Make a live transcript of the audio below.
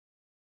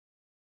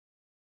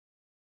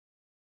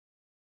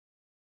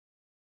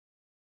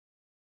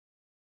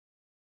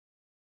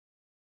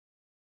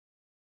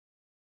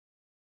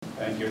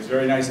Thank you. It's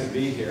very nice to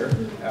be here.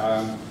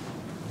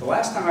 The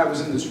last time I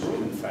was in this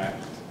room, in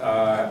fact,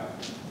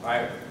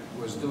 I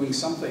was doing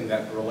something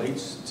that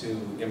relates to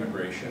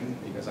immigration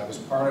because I was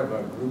part of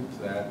a group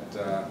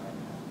that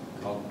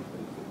called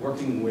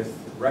Working with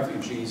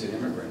Refugees and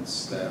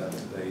Immigrants, the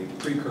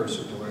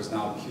precursor to what is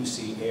now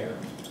QC Air.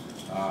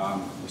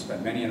 We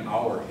spent many an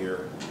hour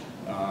here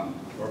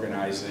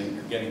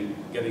organizing,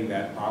 getting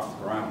that off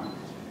the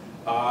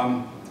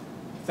ground.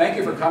 Thank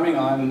you for coming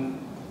on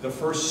the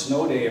first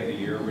snow day of the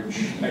year,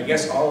 which I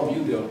guess all of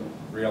you don't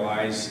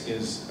realize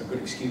is a good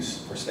excuse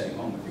for staying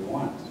home if you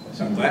want.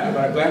 So I'm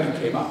glad you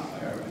came up.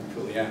 I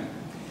truly am.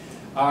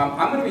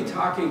 I'm going to be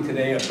talking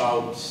today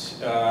about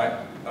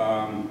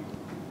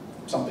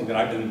something that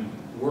I've been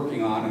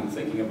working on and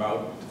thinking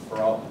about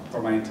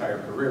for my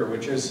entire career,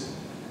 which is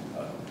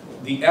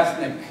the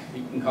ethnic,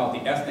 you can call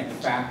it the ethnic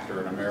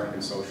factor in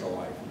American social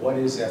life. What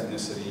is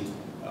ethnicity?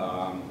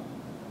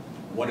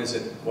 What is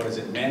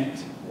it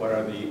meant? What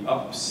are the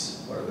ups?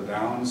 What are the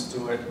downs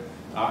to it?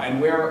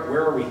 And where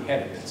are we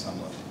headed at some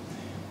level?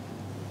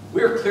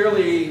 We are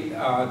clearly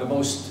the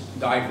most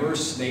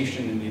diverse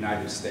nation in the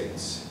United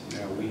States. You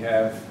know, we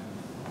have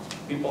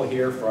people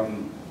here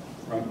from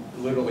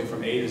literally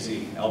from A to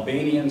Z,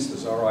 Albanians to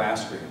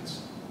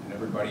Zoroastrians, and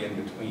everybody in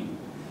between.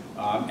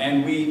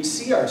 And we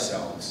see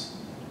ourselves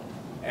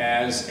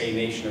as a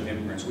nation of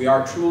immigrants. We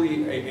are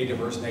truly a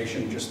diverse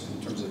nation just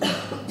in terms of the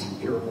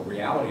empirical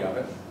reality of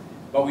it.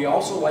 But we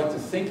also like to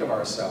think of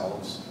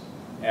ourselves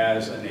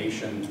as a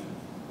nation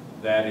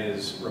that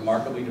is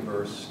remarkably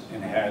diverse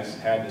and has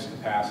had this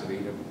capacity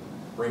to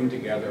bring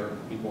together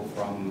people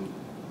from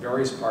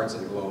various parts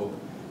of the globe,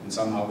 and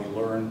somehow we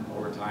learn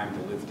over time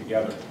to live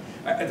together.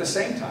 At the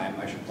same time,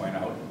 I should point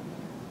out,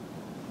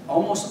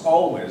 almost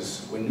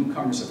always when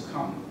newcomers have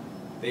come,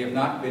 they have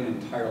not been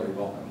entirely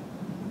welcome,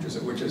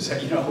 which is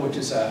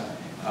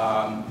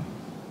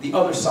the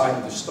other side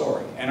of the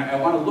story. And I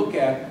want to look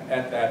at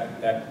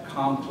that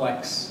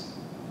complex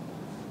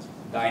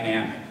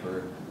dynamic,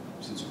 or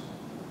since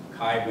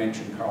Kai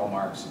mentioned Karl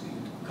Marx, you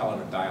call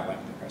it a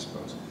dialectic, I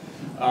suppose.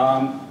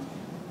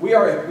 We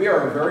are a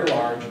very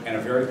large and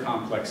a very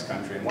complex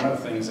country, and one of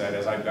the things that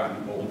as I've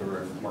gotten older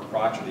and more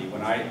crotchety,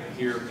 when I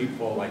hear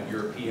people like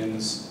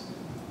Europeans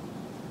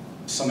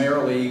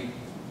summarily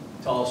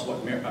tell us what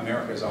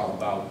America is all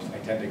about, I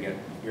tend to get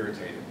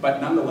irritated.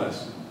 But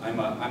nonetheless, I'm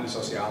a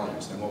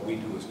sociologist, and what we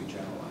do is we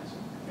generalize.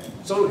 Okay?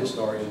 So do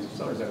historians,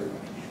 so does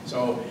everybody.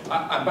 So,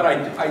 but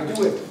I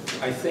do it,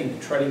 I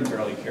think, treading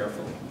fairly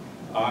carefully.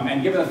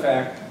 And given the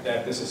fact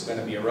that this is going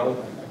to be a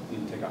relatively, I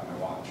need to take out my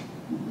watch.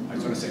 I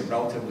was going to say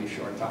relatively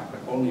short talk, but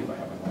only if I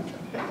have my watch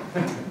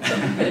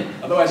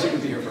on. Otherwise, you can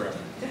be here forever.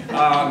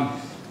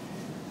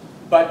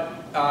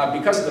 But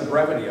because of the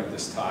brevity of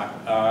this talk,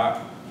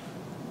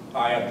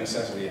 I of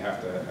necessity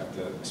have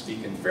to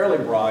speak in fairly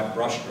broad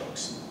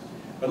brushstrokes.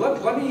 But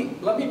let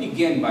me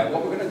begin by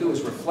what we're going to do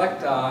is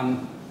reflect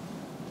on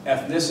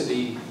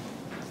ethnicity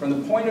from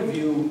the point of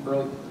view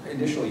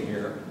initially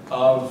here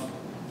of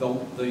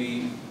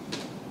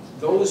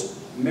those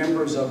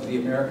members of the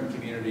American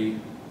community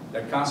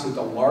that constitute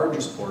the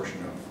largest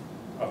portion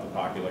of the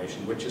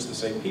population, which is to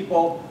say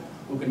people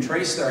who can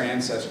trace their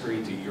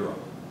ancestry to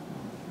Europe,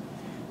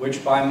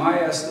 which by my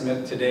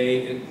estimate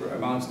today it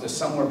amounts to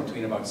somewhere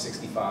between about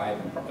 65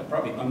 and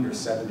probably under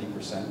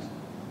 70%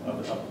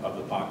 of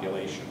the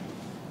population.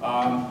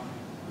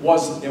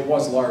 It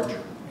was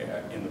larger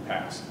in the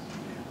past.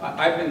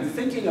 I've been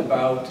thinking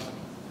about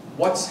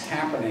what's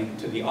happening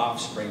to the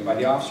offspring. By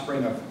the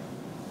offspring of,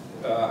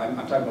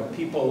 I'm talking about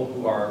people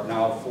who are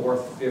now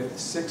 4th, 5th,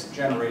 6th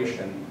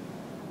generation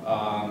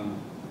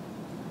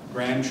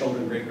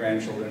grandchildren,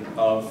 great-grandchildren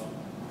of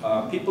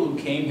people who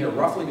came here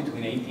roughly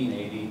between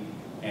 1880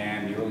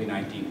 and the early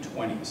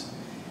 1920s.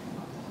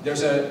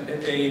 There's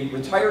a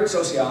retired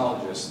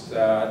sociologist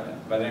by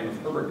the name of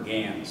Herbert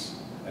Gans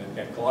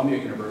at Columbia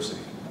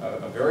University,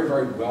 a very,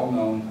 very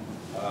well-known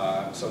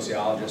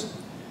sociologist.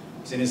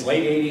 He's in his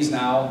late 80s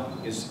now.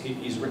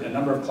 He's written a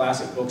number of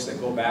classic books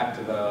that go back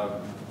to the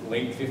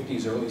late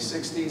 50s, early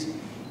 60s.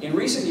 In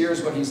recent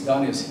years, what he's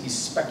done is he's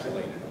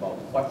speculated about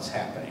what's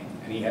happening,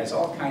 and he has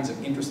all kinds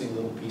of interesting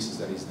little pieces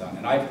that he's done.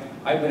 And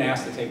I've been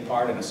asked to take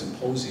part in a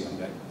symposium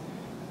that,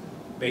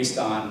 based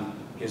on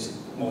his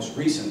most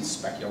recent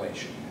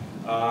speculation.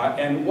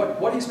 And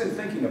what he's been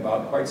thinking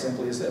about, quite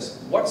simply, is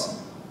this: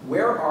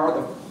 where are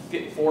the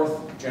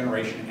 4th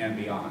generation and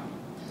beyond?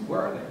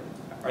 Where are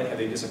they? Have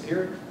they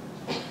disappeared?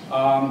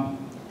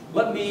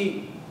 Let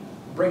me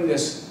bring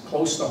this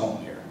close to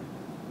home here,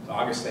 to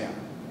Augustana.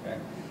 Okay?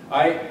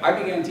 I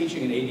began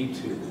teaching in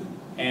 '82,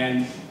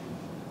 and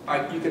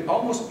you could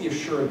almost be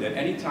assured that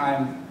any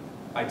time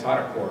I taught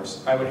a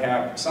course, I would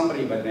have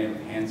somebody by the name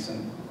of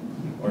Hansen,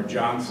 or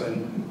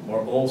Johnson,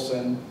 or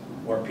Olson,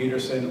 or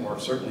Peterson, or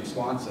certainly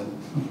Swanson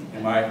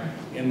in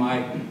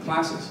my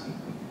classes.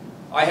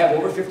 I have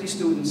over 50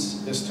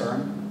 students this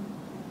term.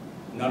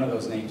 None of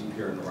those names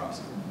appear in the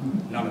roster.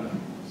 None of them.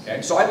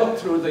 Okay? So I looked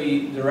through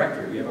the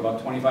directory. We have about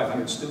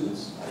 2,500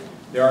 students.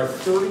 There are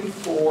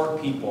 34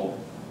 people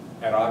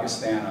at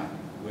Augustana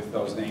with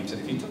those names.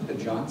 And if you took the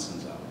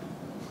Johnsons out,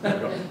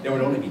 there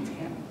would only be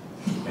 10.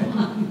 Okay?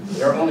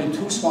 There are only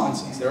 2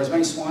 Swansons. There are as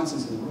many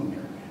Swansons in the room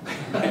here.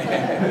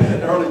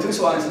 There are only 2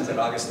 Swansons at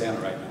Augustana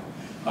right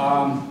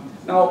now.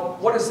 Now,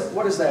 what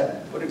exactly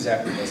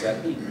does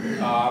that mean?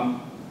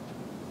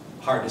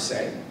 Hard to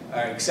say,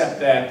 except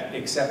that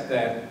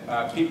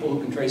people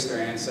who can trace their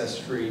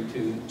ancestry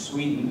to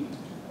Sweden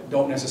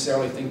don't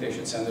necessarily think they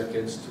should send their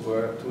kids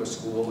to a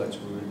school that's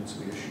rooted in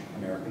Swedish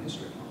American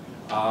history.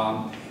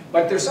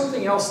 But there's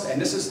something else,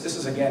 and this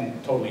is again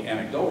totally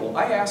anecdotal.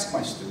 I ask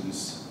my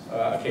students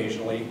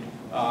occasionally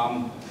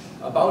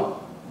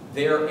about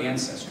their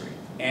ancestry,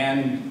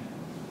 and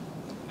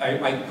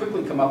I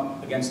quickly come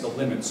up against the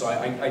limit. So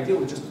I deal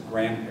with just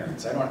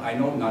grandparents. I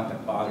know not to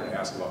bother to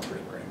ask about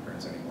great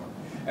grandparents anymore.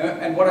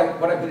 And what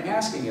I've been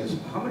asking is,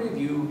 how many of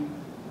you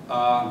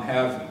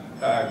have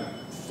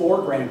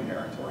 4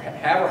 grandparents, or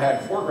have or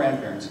had 4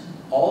 grandparents,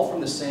 all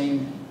from the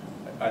same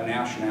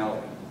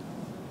nationality?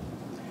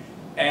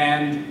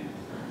 And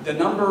the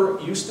number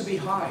used to be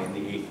high in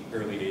the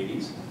early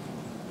 80s.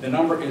 The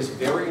number is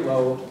very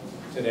low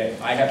today.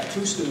 I have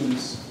 2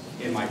 students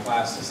in my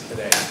classes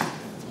today,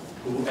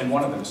 and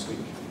one of them is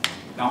Swedish.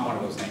 Not one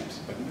of those names,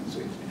 but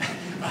Swedish.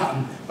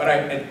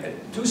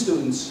 But 2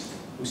 students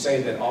who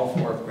say that all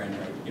 4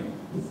 grandparents,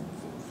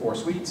 4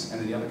 Swedes,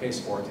 and in the other case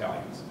 4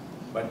 Italians,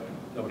 but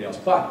nobody else.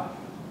 But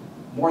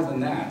more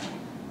than that,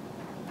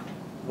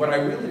 what I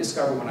really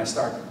discovered when I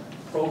start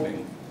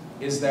probing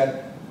is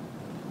that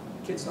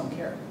kids don't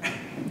care.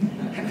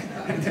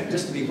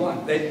 Just to be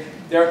blunt, they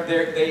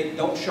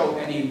don't show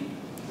any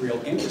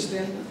real interest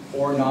in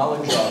or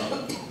knowledge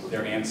of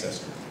their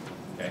ancestry.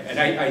 Okay? And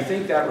I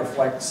think that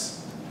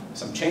reflects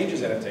some changes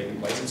that have taken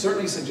place. It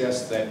certainly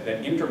suggests that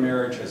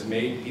intermarriage has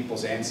made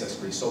people's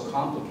ancestry so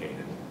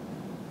complicated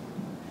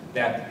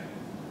that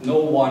no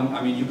one,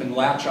 I mean, you can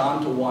latch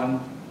on to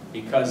one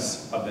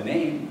because of the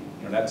name.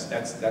 That's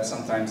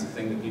sometimes the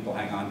thing that people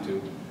hang on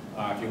to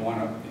if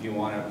you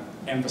want to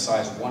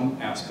emphasize one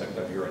aspect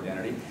of your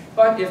identity.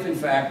 But if in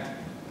fact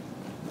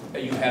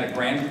you had a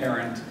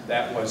grandparent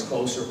that was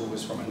closer who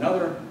was from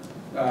another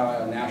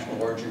national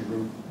origin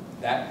group,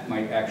 that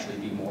might actually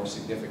be more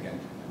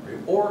significant.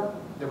 Or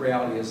the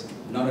reality is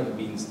none of it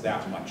means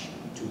that much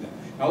to them.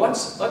 Now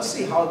let's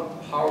see how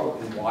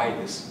and why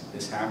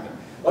this happened.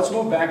 Let's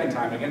move back in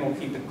time. Again, we'll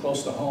keep it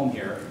close to home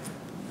here.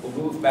 We'll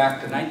move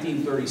back to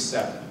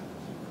 1937.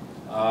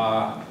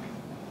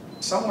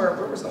 Somewhere,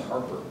 where was the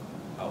Harper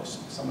House?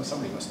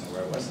 Somebody must know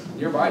where it was.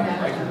 Nearby,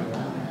 right?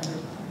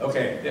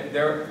 Okay,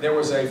 there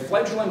was a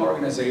fledgling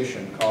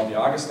organization called the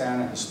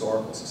Augustana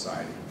Historical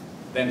Society,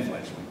 then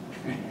fledgling,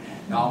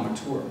 now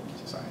mature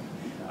society.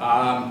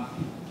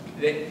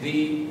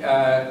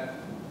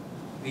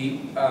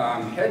 The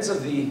heads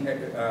of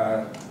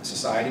the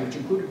society, which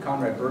included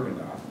Conrad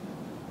Bergendoff,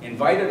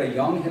 invited a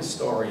young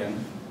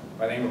historian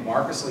by the name of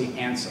Marcus Lee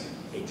Hansen,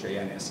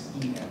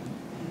 H-A-N-S-E-N,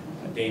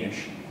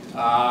 Danish,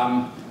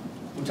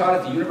 who taught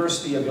at the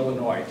University of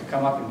Illinois, to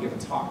come up and give a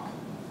talk.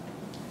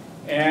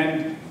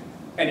 And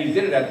he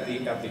did it at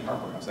the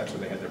Harper House. That's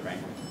where they had their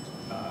banquet.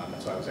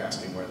 That's why I was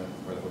asking where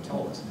the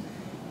hotel was.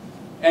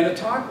 And the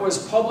talk was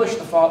published it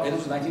was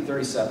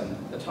 1937.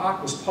 The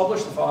talk was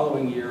published the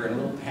following year in a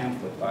little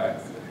pamphlet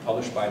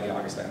published by the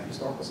Augustana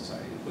Historical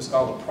Society. It was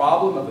called The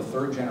Problem of the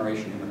Third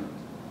Generation Immigrant.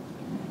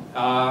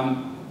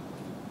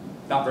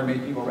 Not very many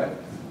people read it.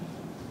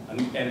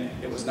 And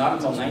it was not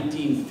until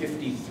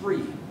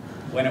 1953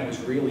 when it was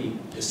really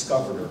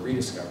discovered or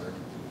rediscovered.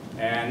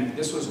 And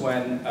this was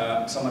when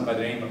someone by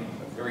the name of a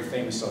very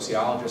famous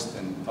sociologist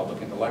and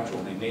public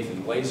intellectual named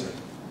Nathan Glaser,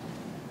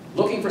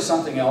 looking for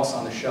something else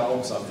on the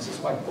shelves of, this is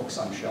why books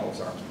on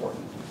shelves are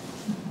important.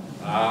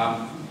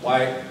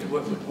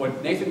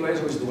 What Nathan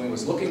Glaser was doing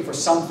was looking for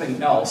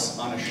something else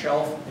on a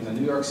shelf in the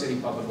New York City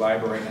Public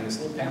Library, and this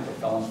little pamphlet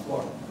fell on the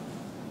floor.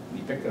 And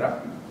he picked it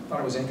up, thought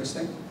it was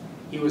interesting.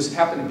 He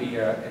happened to be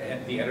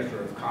the editor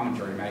of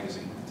Commentary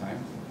magazine at the time.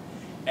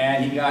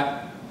 And he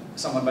got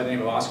someone by the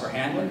name of Oscar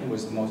Handlin, who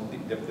was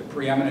the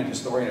preeminent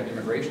historian of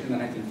immigration in the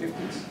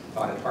 1950s,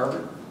 taught at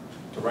Harvard,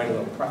 to write a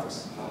little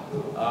preface.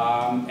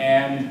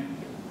 And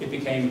it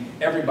became,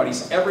 everybody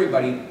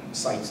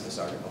cites this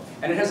article.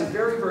 And it has a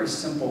very, very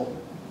simple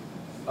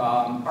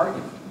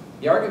argument.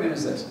 The argument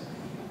is this: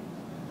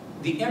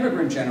 the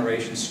immigrant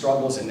generation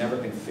struggles and never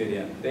can fit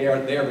in. They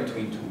are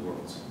between 2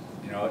 worlds,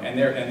 and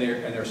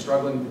they're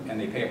struggling, and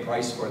they pay a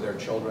price for their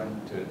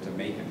children to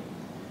make it.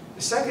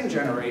 The second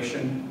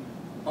generation,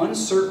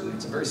 uncertain,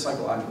 it's a very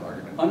psychological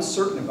argument,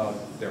 uncertain about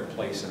their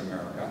place in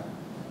America,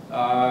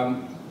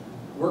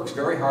 works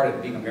very hard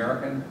at being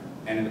American,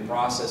 and in the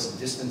process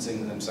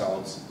distancing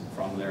themselves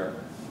from their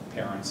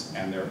parents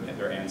and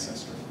their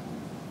ancestry.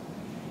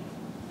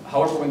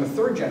 However, when the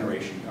third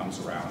generation comes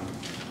around,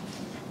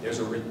 there's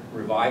a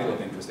revival of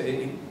interest.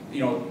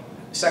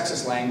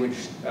 Sexist language,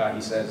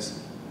 he says,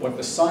 what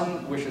the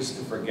son wishes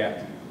to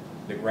forget,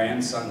 the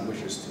grandson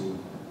wishes to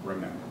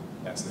remember.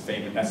 That's the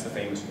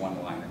famous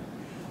one-liner.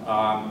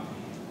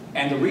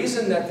 And the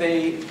reason that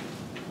the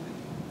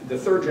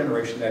third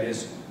generation, that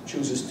is,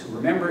 chooses to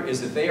remember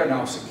is that they are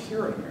now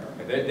secure in America.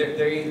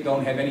 They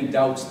don't have any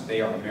doubts that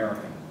they are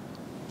American.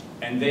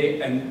 And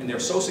they're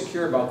so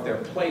secure about their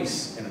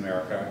place in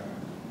America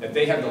that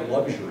they have the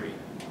luxury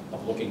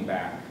of looking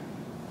back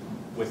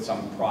with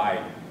some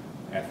pride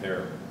at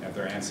their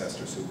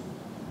ancestors who,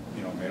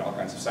 made all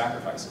kinds of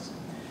sacrifices.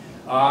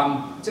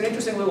 It's an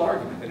interesting little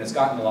argument, and it's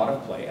gotten a lot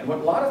of play. And what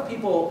a lot of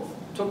people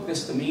took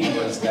this to mean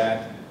was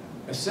that,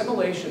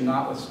 assimilation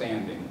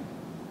notwithstanding,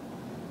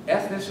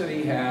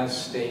 ethnicity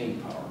has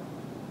staying power.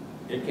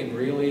 It can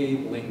really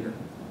linger.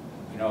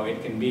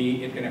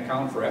 It can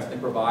account for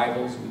ethnic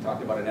revivals. We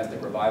talked about an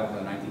ethnic revival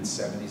in the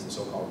 1970s, the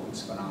so-called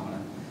roots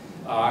phenomenon.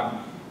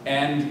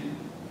 And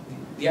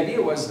the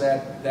idea was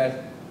that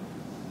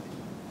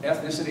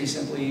ethnicity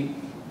simply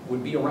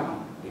would be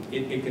around.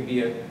 It could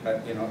be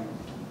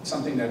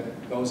something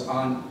that goes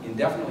on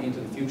indefinitely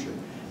into the future.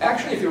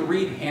 Actually, if you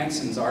read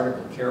Hanson's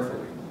article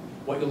carefully,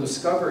 what you'll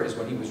discover is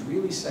what he was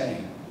really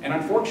saying. And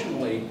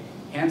unfortunately,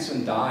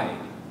 Hanson died.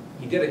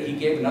 He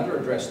gave another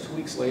address 2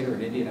 weeks later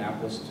in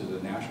Indianapolis to the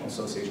National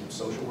Association of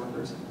Social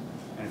Workers,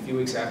 and a few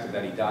weeks after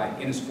that he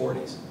died, in his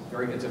 40s.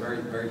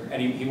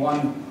 And he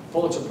won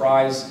Pulitzer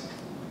Prize.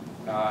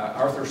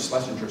 Arthur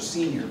Schlesinger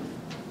Sr.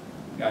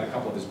 got a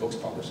couple of his books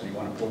published, and he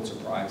won a Pulitzer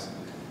Prize.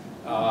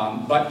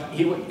 But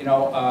he would,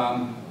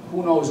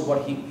 who knows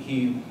what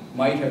he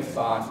might have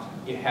thought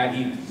had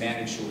he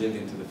managed to live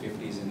into the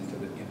 50s and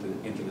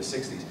into the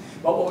 60s.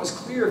 But what was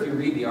clear, if you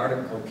read the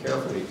article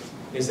carefully,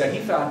 is that he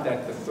thought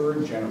that the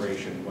third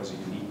generation was a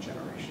unique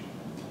generation.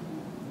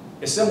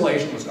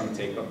 Assimilation was going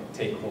to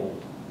take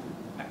hold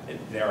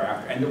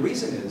thereafter. And the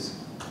reason is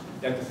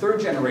that the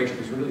third generation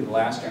was really the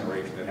last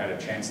generation that had a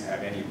chance to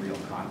have any real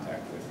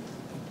contact with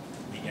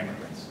the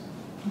immigrants.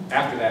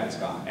 After that, it's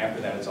gone.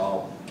 After that, it's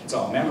all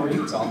memory,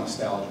 it's all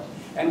nostalgia.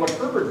 And what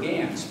Herbert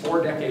Gans,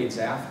 4 decades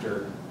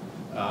after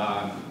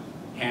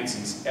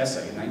Hanson's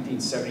essay in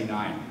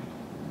 1979,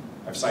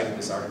 I've cited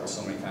this article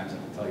so many times I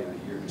can tell you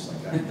the year just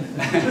like that.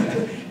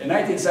 In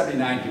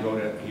 1979,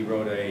 he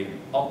wrote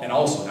an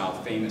also now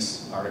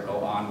famous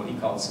article on what he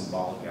called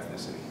symbolic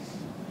ethnicity.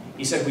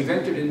 He said, we've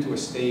entered into a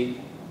state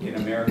in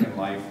American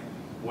life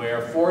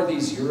where for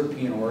these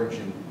European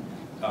origin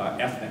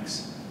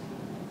ethnics,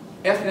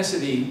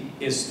 ethnicity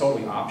is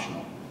totally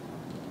optional.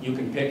 You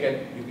can pick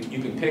it,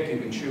 you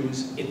can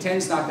choose. It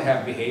tends not to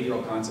have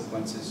behavioral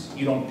consequences.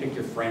 You don't pick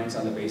your friends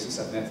on the basis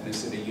of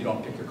ethnicity. You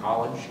don't pick your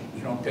college.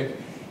 You don't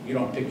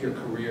pick your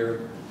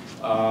career.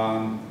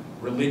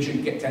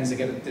 Religion tends to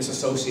get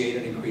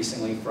disassociated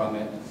increasingly from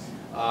it.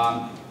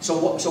 So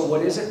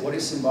what is it? What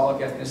is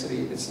symbolic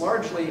ethnicity? It's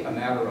largely a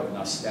matter of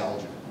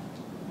nostalgia.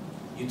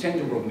 You tend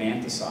to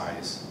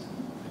romanticize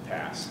the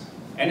past.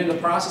 And in the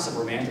process of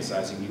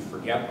romanticizing, you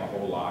forget a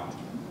whole lot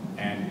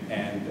and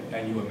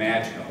you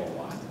imagine a whole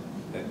lot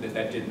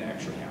that didn't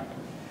actually happen.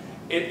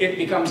 It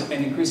becomes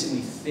an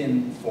increasingly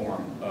thin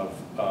form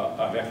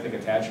of ethnic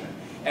attachment.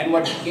 And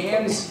what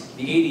Gans,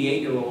 the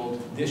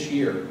 88-year-old, this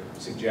year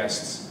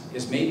suggests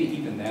is maybe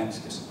even that's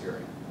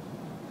disappearing.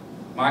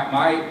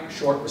 My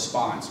short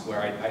response,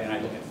 where I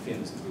look at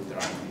Finns, the group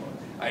that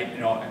I'm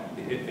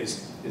in, it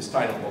is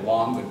titled "The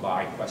Long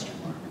Goodbye?" ?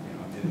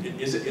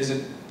 Is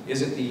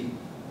it the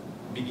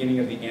beginning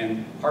of the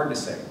end? Hard to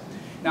say.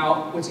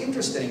 Now, what's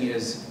interesting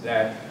is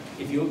that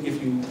if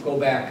you go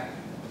back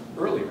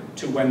earlier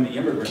to when the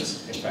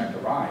immigrants, in fact,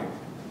 arrived,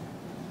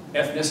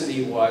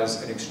 ethnicity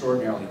was an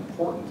extraordinarily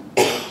important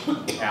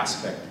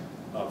aspect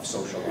of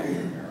social life in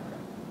America.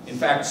 In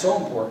fact, so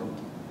important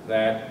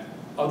that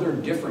other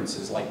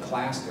differences, like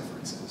class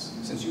differences,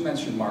 since you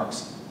mentioned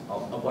Marx,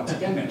 I'll once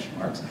again mention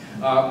Marx.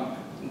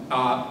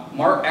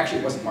 Actually,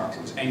 it wasn't Marx,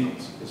 it was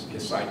Engels,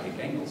 his sidekick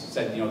Engels,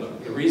 said,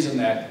 the reason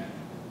that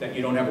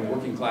you don't have a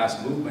working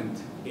class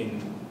movement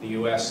in the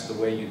U.S. the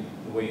way you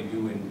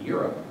do in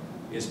Europe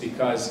is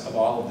because of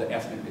all of the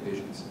ethnic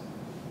divisions,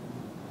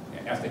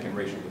 ethnic and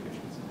racial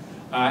divisions.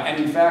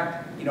 And in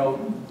fact,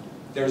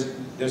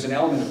 there's an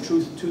element of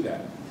truth to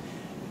that.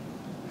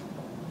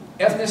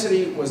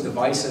 Ethnicity was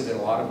divisive in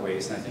a lot of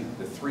ways, and I think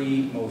the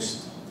 3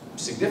 most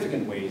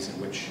significant ways in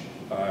which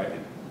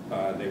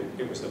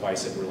it was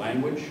divisive were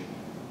language,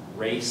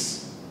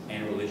 race,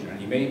 and religion. And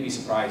you may be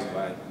surprised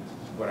by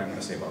what I'm going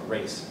to say about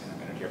race in a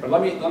minute here. But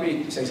let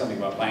me say something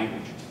about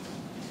language.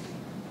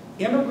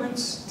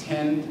 Immigrants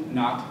tend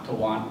not to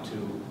want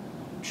to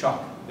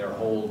chuck their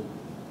whole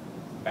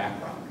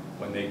background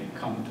when they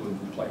come to a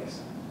new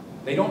place.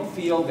 They don't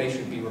feel they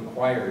should be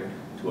required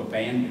to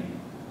abandon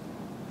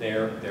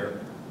their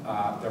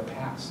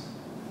past.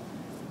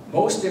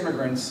 Most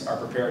immigrants are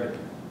prepared to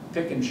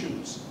pick and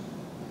choose.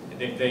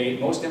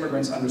 Most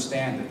immigrants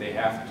understand that they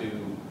have to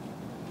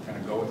kind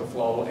of go with the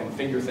flow and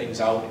figure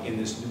things out in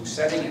this new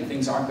setting, and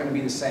things aren't going to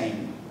be the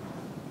same.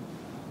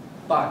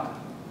 But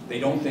they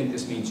don't think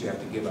this means you have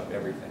to give up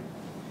everything.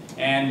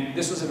 And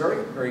this was a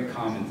very, very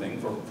common thing,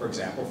 for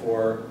example,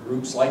 for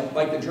groups like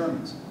the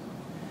Germans.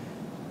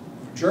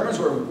 Germans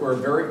were a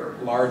very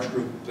large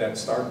group that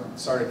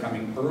started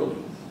coming early,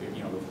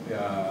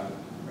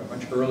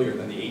 much earlier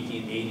than the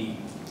 1880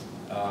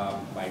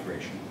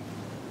 migration.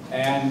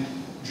 And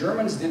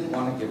Germans didn't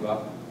want to give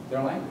up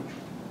their language.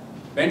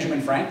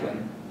 Benjamin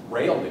Franklin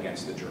railed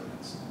against the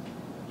Germans.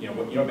 You know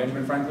what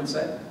Benjamin Franklin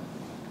said?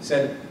 He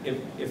said,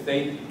 if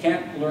they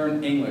can't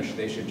learn English,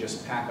 they should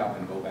just pack up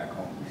and go back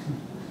home.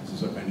 This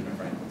is what Benjamin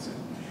Franklin said.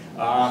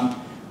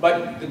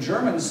 But the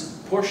Germans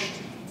pushed,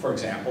 for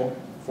example,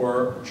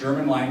 for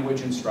German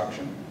language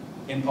instruction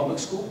in public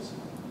schools.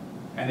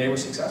 And they were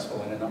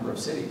successful in a number of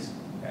cities,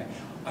 okay,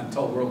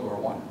 until World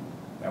War I.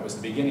 That was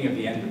the beginning of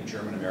the end of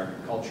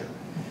German-American culture.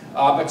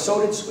 But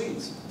so did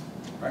Swedes.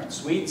 Right?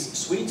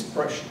 Swedes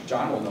pushed,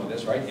 John will know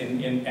this, right,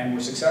 and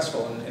were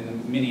successful in the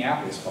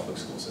Minneapolis public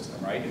school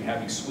system, right, in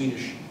having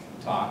Swedish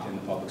taught in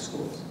the public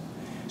schools.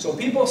 So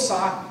people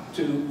sought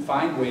to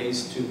find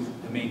ways to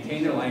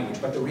maintain their language,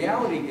 but the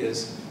reality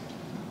is,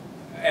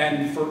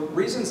 and for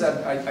reasons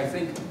that I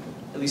think,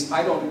 at least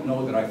I don't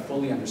know that I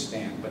fully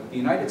understand, but the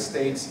United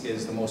States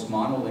is the most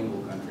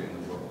monolingual country in the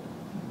world.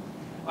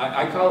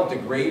 I call it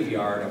the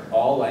graveyard of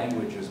all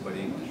languages but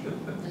English.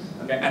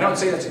 Okay? I don't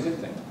say that's a good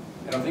thing.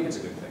 I don't think it's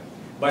a good thing.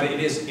 But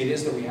it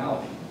is the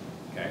reality.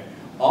 Okay?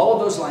 All of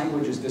those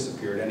languages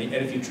disappeared, and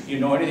if you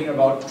know anything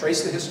about,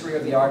 trace the history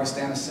of the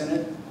Augustana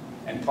Synod,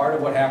 and part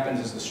of what happens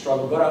is the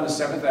struggle. Go down to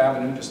 7th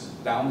Avenue,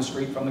 just down the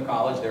street from the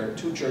college. There are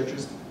two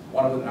churches.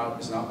 One of them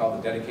is now called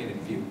the Dedicated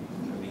Few.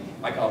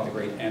 I call it the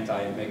great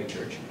anti-mega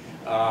church.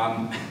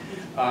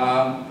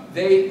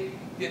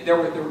 There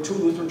were two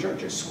Lutheran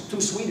churches,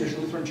 two Swedish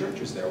Lutheran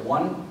churches there.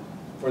 One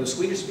for the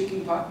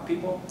Swedish-speaking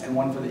people and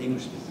one for the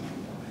English-speaking people.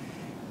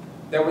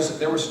 There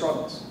were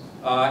struggles.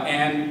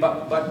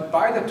 But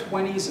by the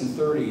 20s and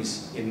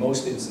 30s, in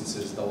most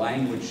instances, the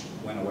language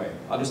went away.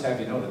 I'll just have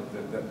you know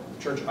that the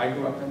church I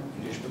grew up in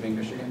Ishpeming,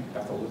 Michigan,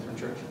 Bethel Lutheran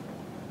Church,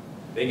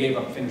 they gave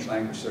up Finnish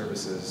language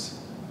services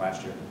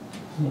last year.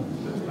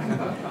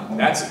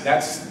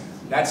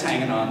 That's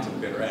hanging on to the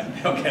bitter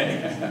end,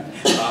 okay?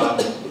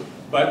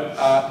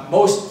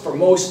 For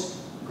most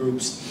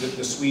groups,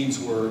 the Swedes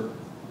were,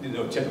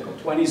 typical.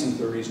 20s and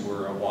 30s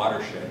were a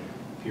watershed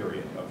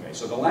period, okay?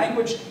 So the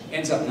language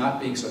ends up not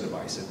being so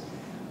divisive.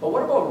 But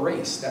what about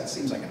race? That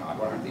seems like an odd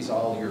one. Aren't these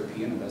all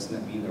European, and doesn't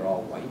that mean they're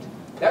all white?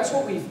 That's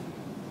what we've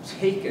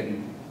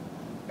taken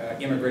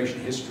immigration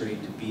history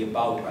to be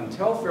about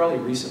until fairly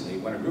recently,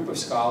 when a group of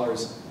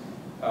scholars,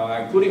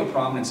 including a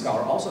prominent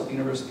scholar, also at the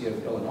University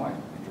of Illinois,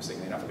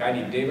 interestingly enough, a guy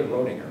named David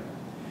Rodinger,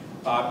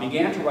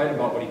 began to write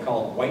about what he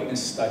called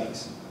whiteness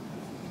studies.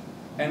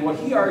 And what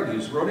he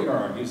argues, Rodinger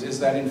argues,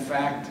 is that in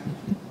fact,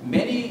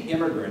 many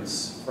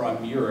immigrants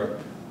from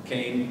Europe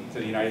came to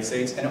the United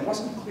States, and it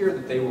wasn't clear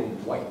that they were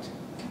white.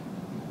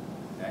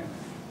 Okay?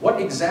 What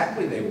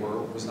exactly they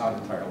were was not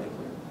entirely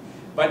clear.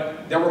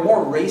 But there were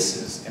more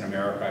races in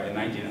America in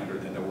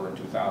 1900 than there were in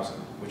 2000,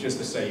 which is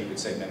to say, you could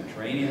say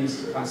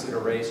Mediterraneans constitute a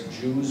race,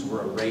 Jews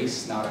were a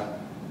race, not an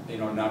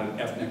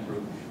ethnic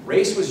group.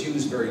 Race was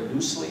used very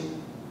loosely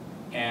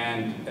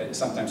and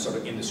sometimes sort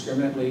of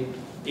indiscriminately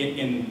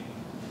in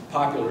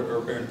popular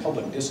or in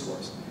public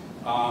discourse.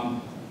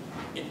 What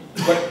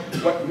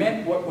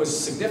was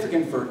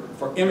significant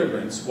for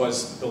immigrants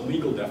was the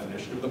legal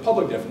definition. The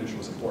public definition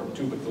was important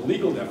too, but the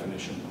legal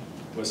definition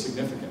was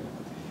significant.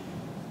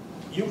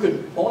 You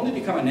could only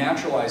become a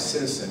naturalized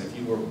citizen if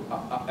you were,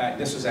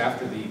 this was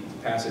after the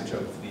passage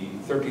of the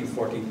 13th,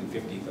 14th, and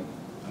 15th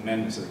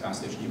Amendments of the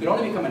Constitution. You could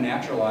only become a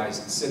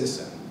naturalized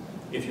citizen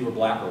if you were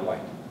black or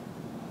white.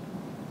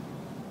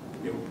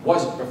 It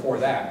wasn't before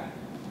that,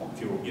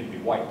 you'd be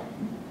white.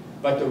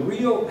 But the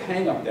real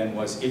hang-up then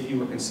was if you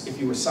were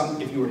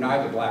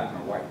neither black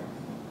nor white,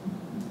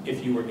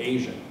 if you were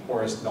Asian,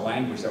 or as the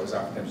language that was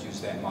oftentimes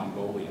used then,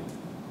 Mongolian.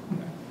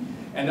 Okay.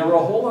 And there were a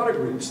whole lot of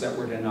groups that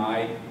were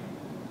denied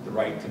the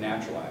right to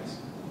naturalize.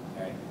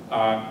 Okay.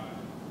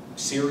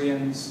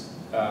 Syrians,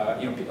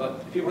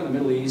 people in the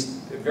Middle East,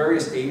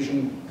 various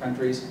Asian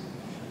countries.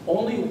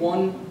 Only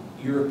one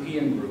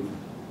European group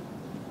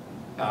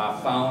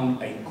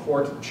found a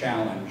court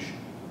challenge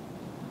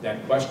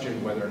that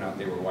questioned whether or not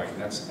they were white.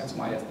 And that's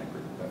my ethnic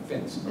group,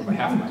 Finns, or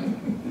half my ethnic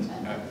group.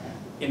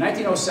 In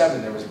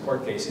 1907, there was a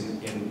court case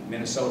in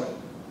Minnesota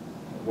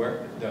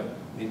where the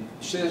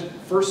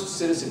first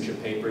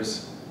citizenship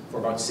papers for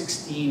about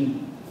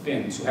 16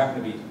 Finns, who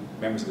happened to be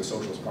members of the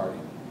Socialist Party,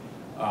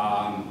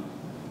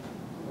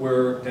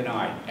 were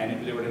denied.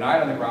 And they were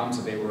denied on the grounds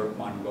that they were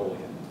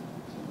Mongolian,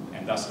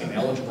 and thus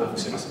ineligible for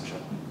citizenship.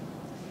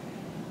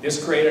 This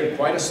created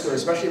quite a stir,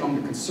 especially among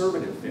the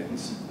conservative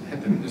Finns.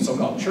 The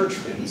so-called church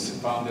Finns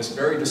found this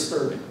very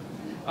disturbing.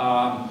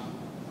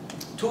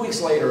 2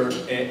 weeks later,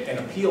 an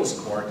appeals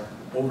court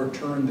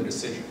overturned the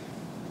decision,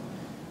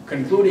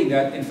 concluding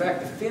that, in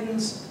fact, the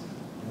Finns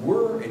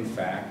were, in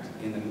fact,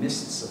 in the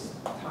mists of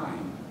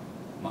time,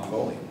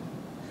 Mongolian.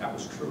 That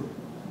was true.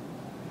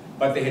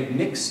 But they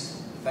ised,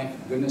 thank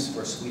goodness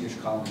for Swedish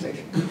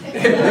colonization. They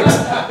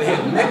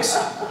had mixed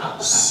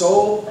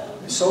so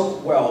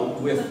well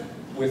with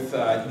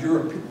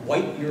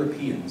white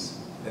Europeans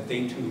that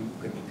they too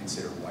could be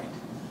considered white.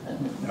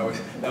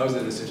 That was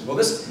the decision. Well,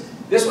 this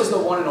was the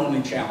one and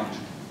only challenge,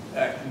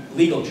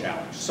 legal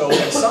challenge. So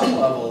at some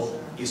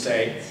level, you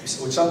say,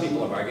 which some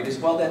people have argued, is,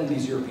 well, then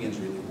these Europeans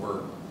really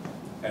were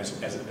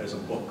as a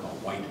book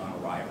called White on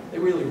Arrival. They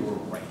really were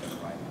white on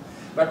arrival.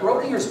 But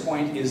Rodinger's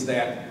point is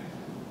that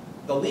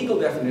the legal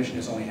definition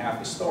is only half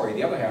the story.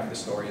 The other half of the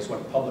story is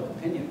what public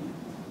opinion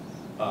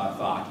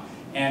thought.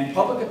 And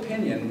public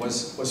opinion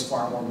was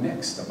far more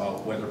mixed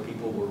about whether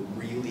people were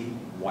really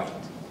white,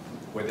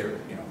 whether,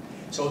 you know.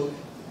 So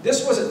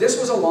this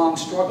was a long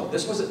struggle.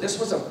 This was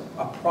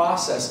a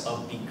process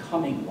of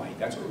becoming white.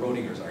 That's what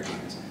Rodinger's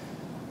argument is.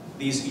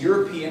 These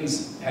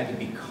Europeans had to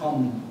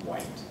become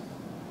white.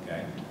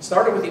 Okay,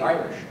 started with the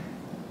Irish.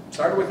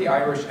 Started with the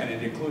Irish, and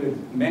it included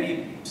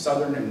many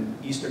Southern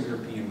and Eastern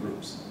European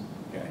groups.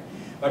 Okay,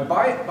 but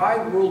by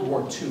World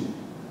War II,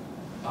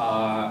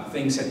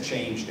 things had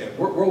changed.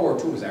 World War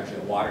II was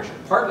actually a watershed,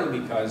 partly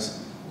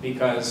because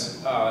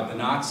the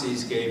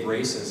Nazis gave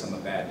racism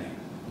a bad name.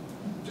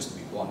 Just to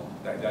be blunt,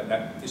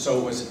 so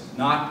it was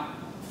not.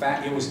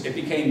 It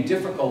became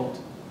difficult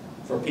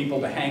for people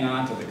to hang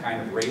on to the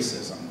kind of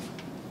racism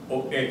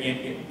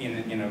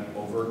in an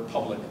overt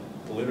public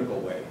political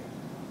way,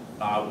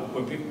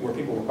 where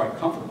people were quite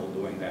comfortable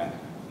doing that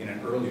in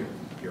an earlier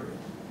period.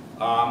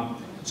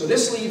 So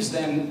this leaves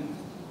then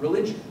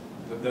religion,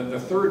 the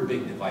third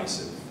big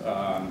divisive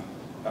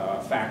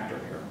factor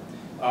here.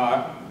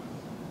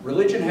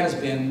 Religion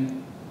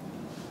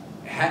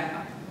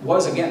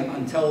was again,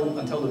 until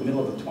the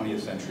middle of the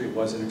 20th century,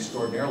 was an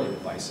extraordinarily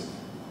divisive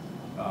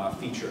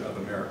feature of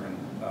American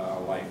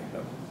life.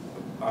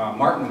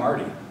 Martin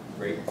Marty,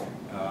 great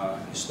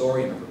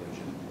historian of religion,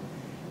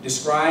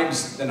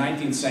 describes the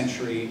 19th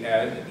century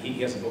as,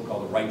 he has a book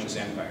called The Righteous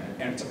Empire,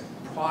 and it's a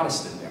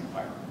Protestant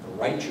empire, the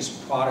righteous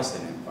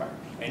Protestant empire.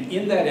 And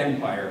in that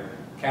empire,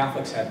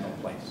 Catholics had no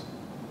place.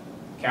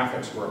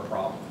 Catholics were a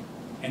problem,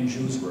 and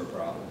Jews were a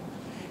problem.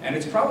 And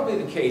it's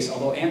probably the case,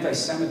 although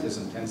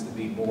anti-Semitism tends to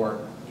be more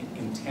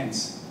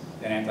intense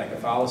than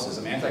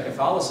anti-Catholicism.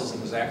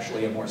 Anti-Catholicism was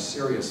actually a more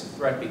serious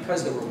threat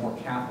because there were more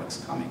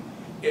Catholics coming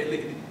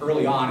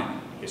early on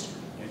in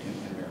history, in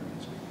American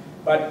history.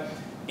 But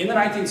in the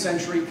 19th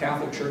century,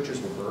 Catholic churches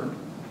were burned.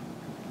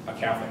 A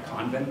Catholic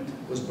convent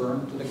was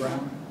burned to the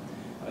ground.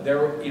 There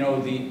were,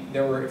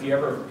 if you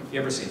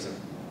ever seen, it's a,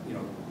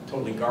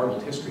 totally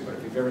garbled history, but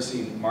if you've ever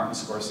seen Martin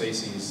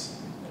Scorsese's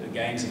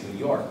Gangs of New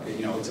York,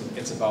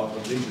 it's about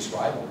religious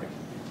rivalry.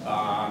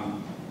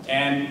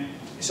 And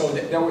so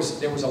there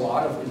was a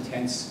lot of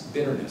intense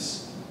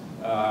bitterness,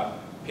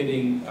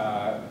 pitting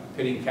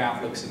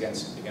Catholics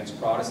against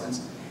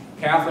Protestants.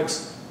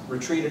 Catholics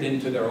retreated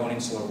into their own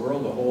insular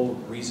world. The whole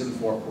reason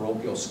for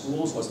parochial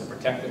schools was to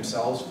protect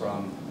themselves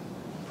from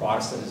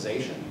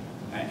Protestantization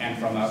and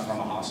from a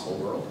hostile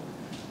world.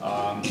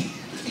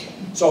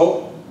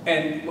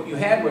 And what you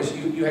had was,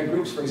 you had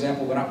groups, for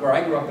example, where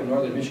I grew up in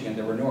northern Michigan,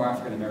 there were no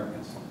African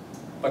Americans.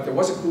 But there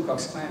was a Ku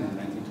Klux Klan in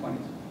the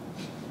 1920s.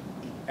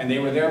 And they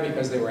were there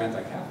because they were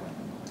anti-Catholic.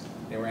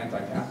 They were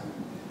anti-Catholic.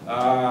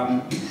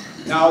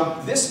 Now,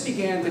 this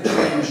began to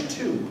change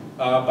too.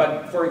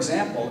 But for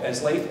example,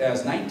 as late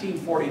as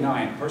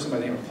 1949, a person by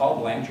the name of Paul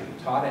Blanchard, who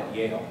taught at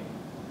Yale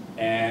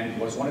and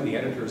was one of the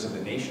editors of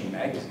The Nation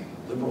magazine,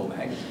 liberal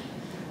magazine,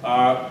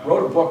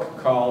 wrote a book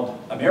called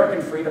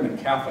American Freedom and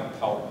Catholic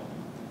Power.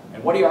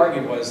 And what he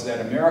argued was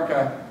that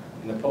America,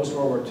 in the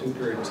post-World War II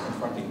period, was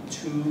confronting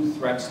two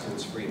threats to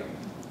its freedom.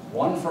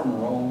 One from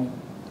Rome,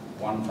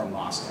 one from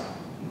Moscow.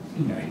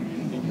 Okay?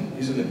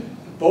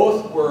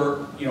 Both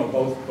were,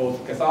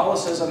 both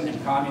Catholicism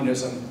and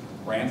communism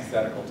were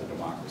antithetical to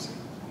democracy.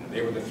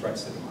 They were the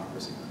threats to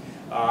democracy.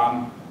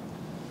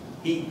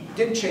 He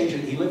did change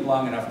it. He lived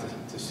long enough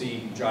to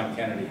see John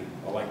Kennedy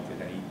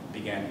elected, and he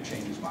began to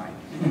change his mind.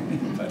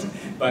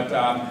 but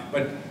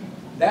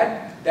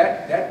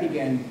that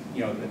began,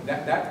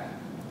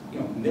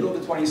 middle of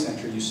the 20th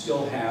century, you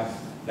still have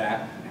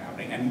that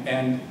happening,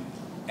 and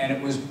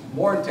it was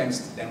more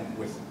intense than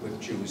with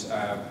Jews.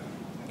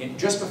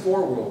 Just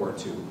before World War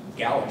II,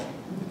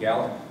 the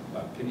Gallup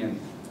opinion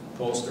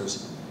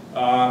pollsters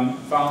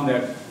found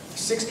that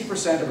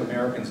 60% of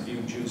Americans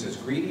viewed Jews as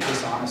greedy,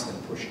 dishonest,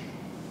 and pushy.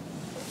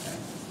 Okay?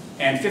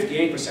 And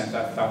 58%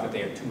 thought that they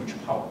had too much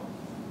power.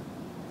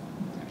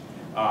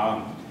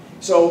 Okay?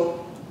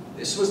 So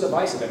this was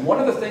divisive. And one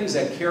of the things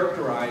that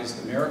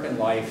characterized American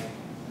life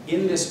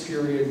in this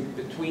period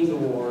between the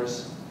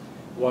wars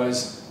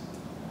was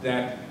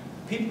that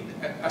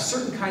a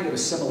certain kind of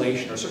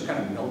assimilation or a certain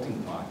kind of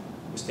melting pot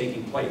was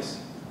taking place.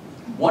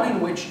 One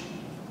in which,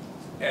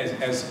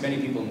 as many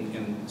people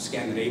in the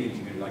Scandinavian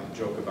community like to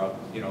joke about,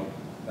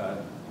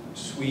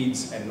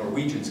 Swedes and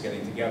Norwegians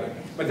getting together.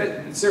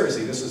 But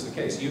seriously, this is the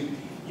case.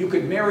 You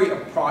could marry you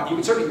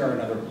could certainly marry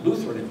another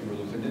Lutheran if you were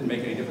Lutheran. It didn't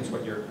make any difference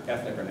what your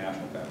ethnic or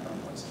national background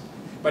was.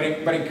 But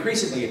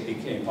increasingly it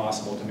became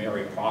possible to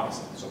marry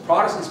Protestants. So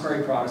Protestants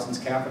married Protestants,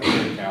 Catholics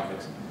married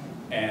Catholics,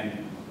 and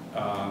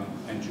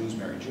Jews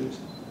married Jews.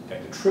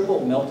 Okay, the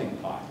triple melting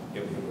pot,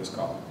 it was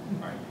called.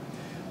 Right?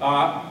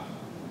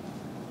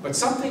 But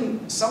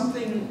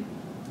something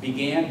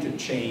began to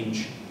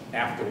change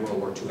after World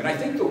War II, and I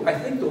think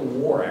the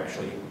war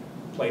actually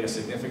played a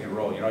significant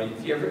role.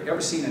 If you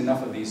ever seen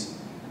enough of these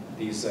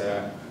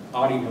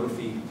Audie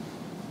Murphy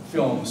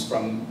films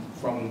from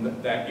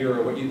that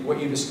era, what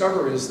you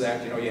discover is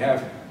that, you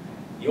have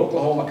the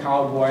Oklahoma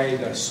cowboy,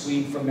 the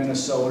Swede from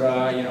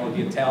Minnesota,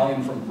 the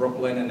Italian from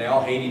Brooklyn, and they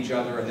all hate each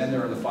other, and then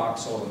they're in the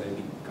foxhole and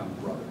they become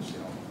brothers,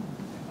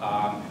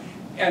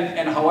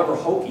 And however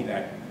hokey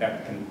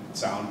that can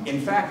sound,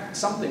 in fact,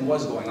 something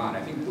was going on.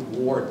 I think the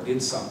war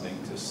did something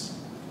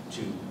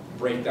to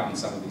break down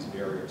some of these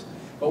barriers.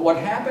 But what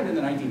happened in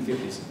the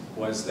 1950s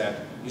was that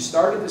you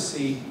started to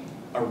see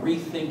a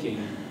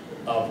rethinking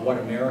of what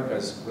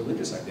America's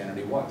religious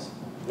identity was.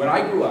 When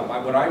I grew up,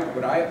 what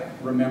I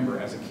remember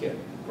as a kid,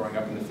 growing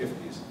up in the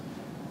 50s,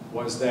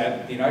 was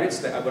that the United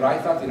States, what I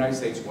thought the United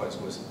States was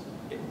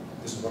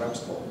this is what I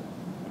was told.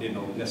 I didn't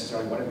know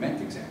necessarily what it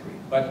meant exactly,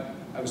 but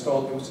I was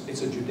told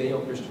it's a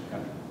Judeo-Christian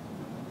country.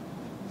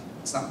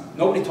 It's not,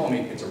 nobody told me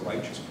it's a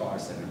righteous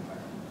Protestant empire.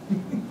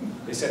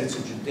 They said it's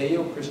a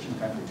Judeo-Christian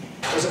country.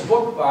 There's a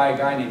book by a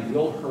guy named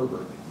Will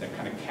Herbert that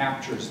kind of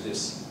captures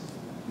this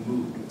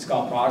mood. It's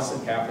called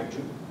Protestant Catholic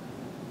Jew.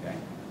 Okay?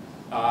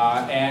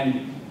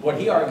 And what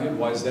he argued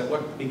was that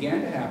what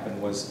began to happen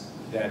was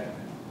that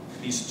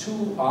these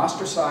two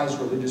ostracized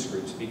religious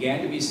groups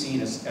began to be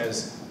seen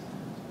as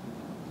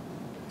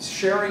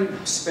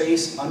sharing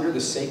space under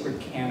the sacred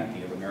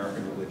canopy of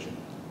American religion.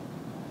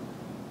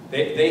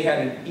 They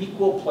had an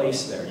equal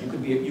place there. You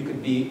could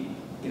be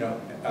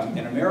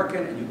an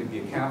American, and you could be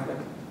a Catholic.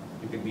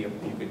 You could be a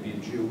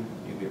Jew.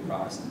 You could be a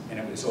Protestant, and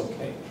it was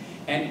okay.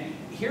 And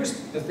here's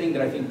the thing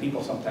that I think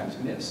people sometimes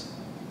miss: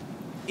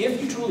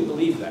 if you truly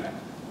believe that,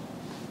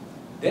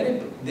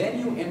 then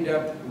you end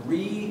up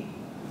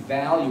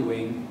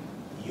revaluing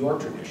your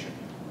tradition.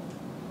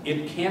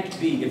 It can't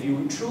be, if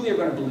you truly are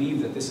going to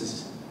believe that this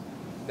is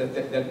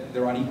that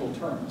they're on equal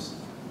terms,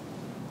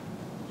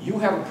 you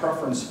have a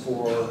preference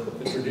for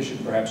the tradition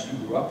perhaps you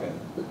grew up in,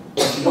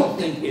 but you don't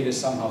think it is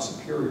somehow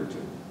superior to,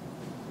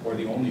 or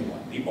the only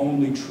one, the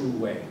only true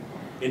way.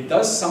 It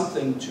does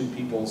something to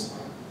people's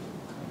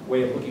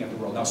way of looking at the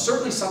world. Now,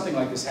 certainly something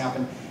like this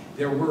happened.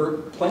 There were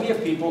plenty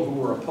of people who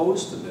were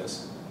opposed to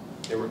this.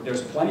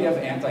 There's plenty of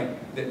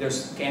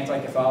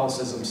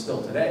anti-Catholicism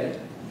still today,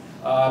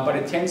 but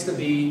it tends to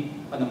be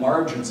on the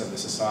margins of the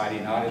society,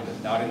 not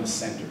in the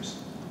centers.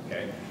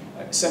 Okay.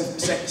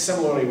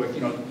 Similarly, with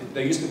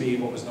there used to be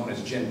what was known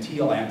as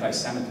genteel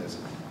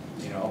anti-Semitism,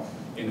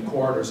 in the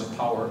corridors of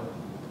power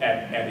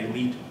at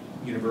elite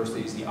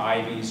universities, the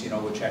Ivies,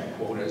 which had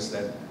quotas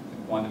that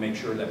wanted to make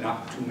sure that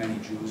not too many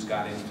Jews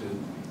got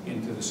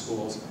into the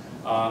schools.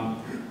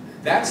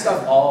 That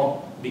stuff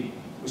all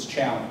was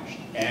challenged,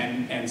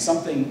 and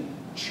something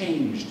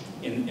changed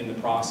in the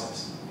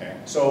process. Okay?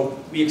 So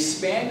we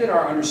expanded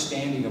our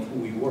understanding of who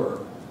we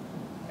were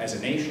as a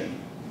nation,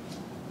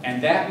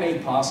 and that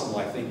made possible,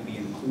 I think, the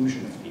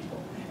inclusion of people.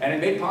 And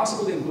it made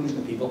possible the inclusion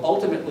of people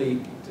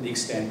ultimately to the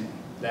extent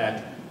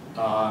that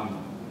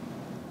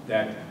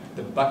that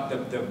the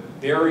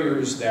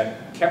barriers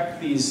that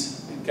kept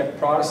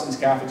Protestants,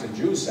 Catholics, and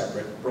Jews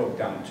separate broke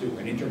down too,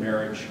 and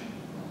intermarriage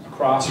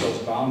across those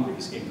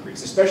boundaries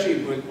increased,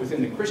 especially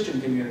within the Christian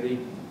community,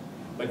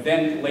 but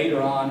then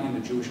later on in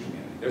the Jewish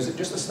community. There's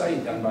just a study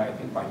done by, I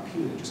think, by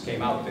Pew that just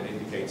came out that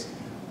indicates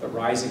the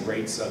rising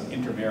rates of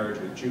intermarriage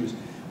with Jews.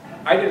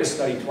 I did a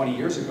study 20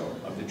 years ago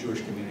of the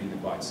Jewish community in the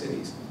Quad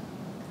Cities.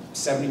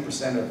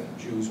 70% of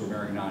Jews were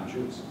marrying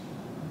non-Jews.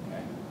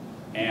 Okay?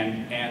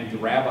 And the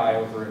rabbi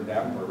over in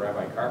Davenport,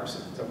 Rabbi Karp,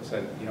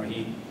 said,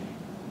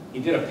 he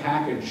did a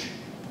package.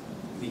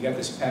 He got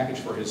this package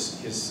for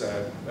his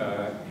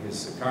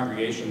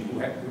congregation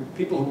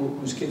people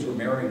whose kids were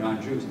marrying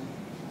non-Jews,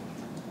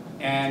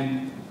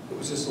 and it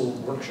was this little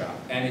workshop.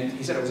 And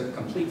he said it was a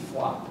complete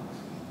flop,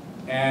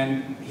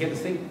 and he had to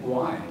think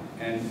why.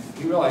 And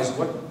he realized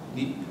what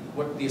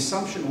the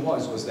assumption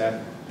was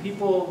that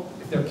people,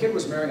 if their kid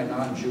was marrying a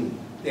non-Jew,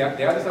 they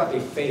either thought they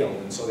failed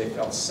and so they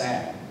felt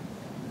sad,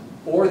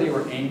 or they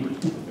were angry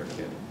with their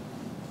kid.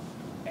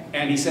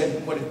 And he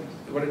said, what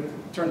it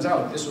turns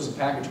out, this was a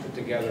package put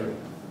together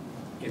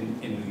in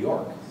New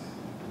York,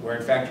 where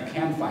in fact you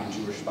can find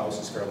Jewish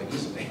spouses fairly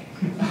easily.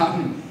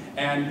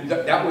 And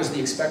that was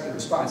the expected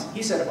response.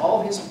 He said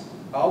all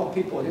the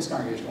people in his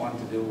congregation wanted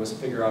to do was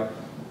figure out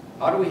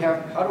how do we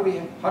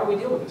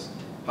deal with this?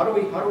 How do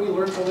we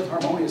learn to live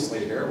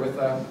harmoniously here with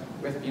a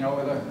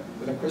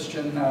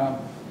Christian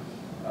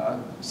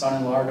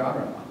son-in-law or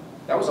daughter-in-law?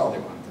 That was all they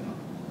wanted to know.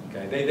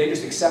 Okay, they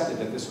just accepted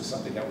that this was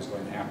something that was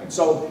going to happen.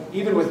 So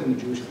even within the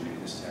Jewish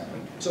community, this is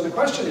happening. So the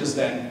question is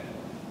then,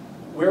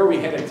 where are we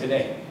headed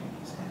today?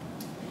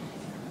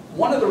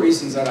 One of the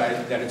reasons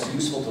that it's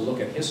useful to look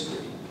at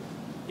history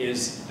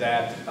is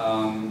that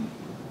I'm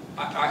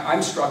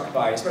struck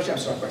by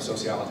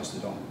sociologists who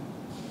don't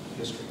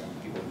history,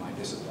 people in my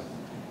discipline,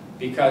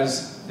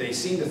 because they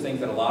seem to think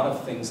that a lot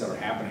of things that are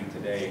happening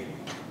today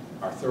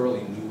are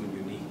thoroughly new and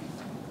unique.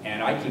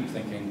 And I keep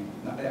thinking,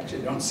 no,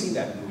 actually, they don't seem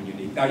that new and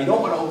unique. Now, you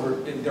don't want to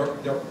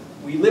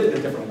we live in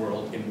a different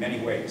world in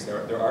many ways.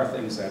 There are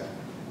things that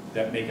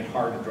make it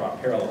hard to draw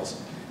parallels.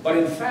 But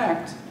in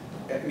fact,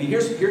 I mean,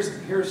 here's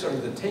sort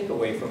of the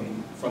takeaway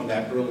from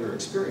that earlier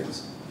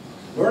experience.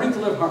 Learning to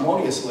live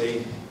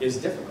harmoniously is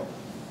difficult.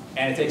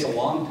 And it takes a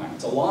long time.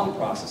 It's a long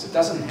process. It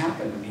doesn't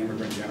happen in the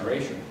immigrant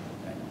generation.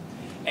 Okay?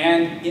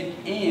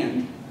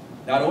 And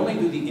not only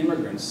do the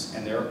immigrants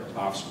and their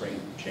offspring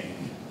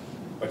change,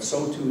 but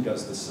so too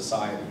does the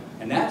society.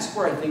 And that's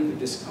where I think the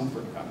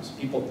discomfort comes.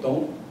 People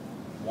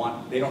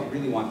they don't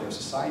really want their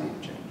society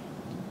to change.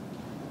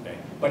 Okay?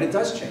 But it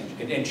does change.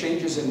 It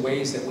changes in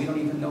ways that we don't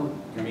even know.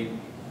 I mean,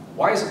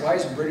 why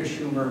is British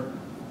humor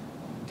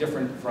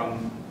different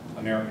from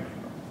American humor?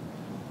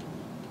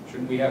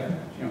 Shouldn't we have,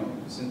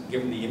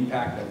 given the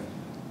impact of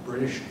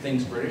British,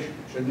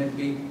 shouldn't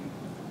the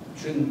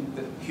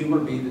humor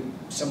be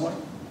similar?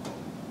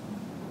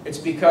 It's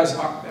because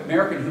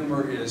American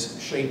humor is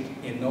shaped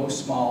in no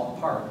small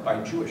part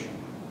by Jewish humor.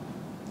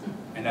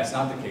 And that's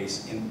not the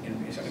case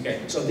okay.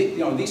 So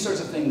these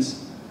sorts of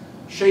things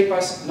shape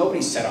us.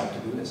 Nobody set out to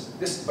do this.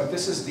 But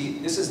this is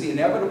the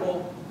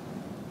inevitable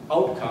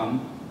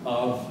outcome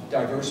of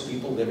diverse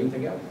people living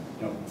together.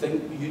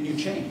 You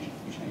change.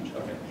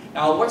 Okay.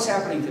 Now, what's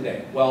happening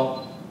today?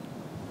 Well,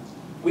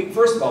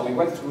 first of all, we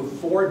went through a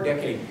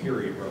 4-decade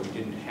period where we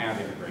didn't have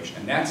immigration,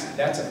 and that's a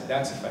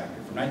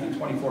factor. From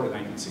 1924 to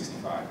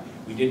 1965,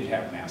 we didn't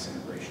have mass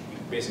immigration. We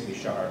basically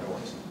shut our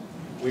doors.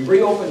 We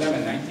reopened them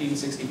in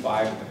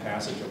 1965 with the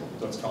passage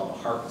of what's called the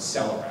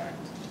Hart-Celler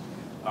Act,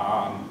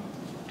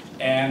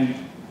 and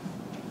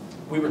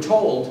we were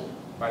told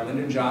by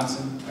Lyndon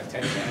Johnson, by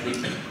Ted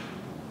Kennedy,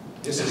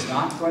 this is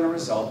not going to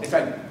result. In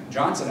fact,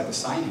 Johnson at the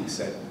signing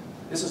said,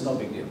 "This is no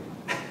big deal.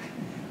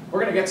 We're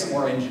going to get some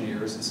more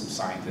engineers and some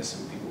scientists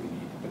and people we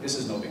need, but this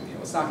is no big deal.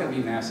 It's not going to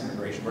be mass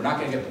immigration. We're not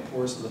going to get the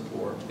poorest of the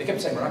poor." They kept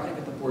saying, "We're not going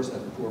to get the poorest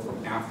of the poor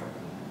from Africa,"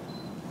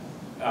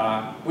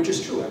 which is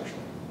true,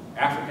 actually.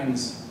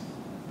 Africans,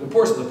 the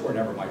poorest of the poor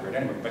never migrate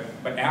anyway,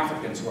 but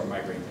Africans who are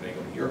migrating today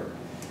go to Europe.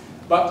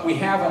 But we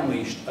have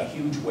unleashed a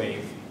huge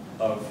wave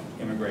of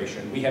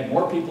immigration. We had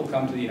more people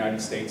come to the United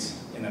States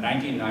in the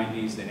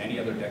 1990s than any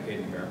other decade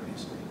in American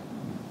history.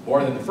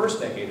 More than the first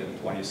decade of the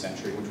 20th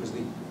century, which was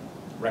the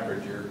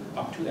record year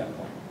up to that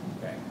point.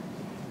 Okay?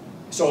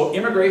 So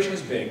immigration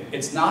is big.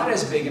 It's not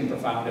as big and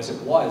profound as it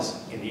was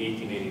in the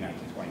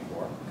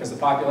 1880-1924, because the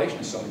population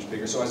is so much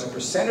bigger. So as a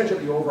percentage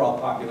of the overall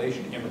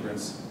population,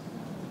 immigrants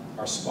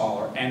are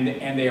smaller, and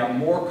they are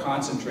more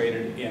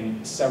concentrated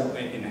in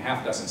a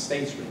half dozen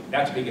states. Really.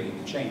 That's beginning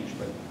to change,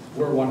 but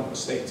we're one of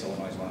those states.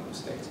 Illinois is one of those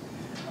states.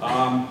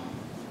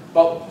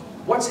 But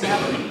what's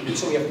happening?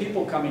 So we have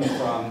people coming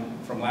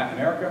from Latin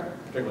America,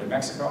 particularly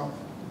Mexico.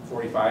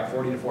 40 to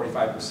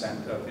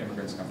 45% of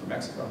immigrants come from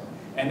Mexico,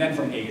 and then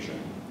from Asia.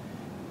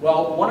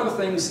 Well, one of the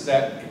things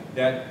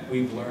that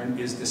we've learned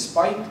is,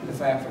 despite the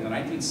fact from the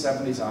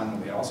 1970s on,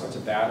 we had all sorts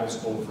of battles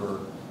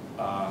over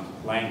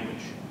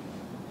language.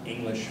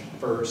 English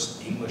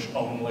first, English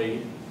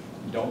only,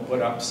 don't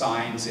put up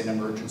signs in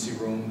emergency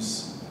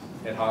rooms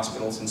at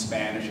hospitals in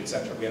Spanish,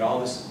 etc. We had all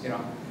this,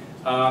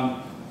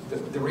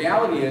 The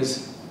reality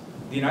is,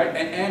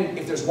 and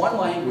if there's one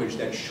language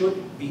that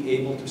should be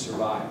able to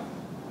survive,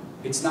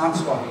 it's not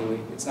Swahili.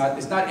 It's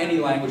not any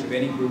language of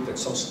any group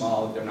that's so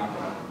small that they're not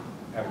going to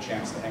have a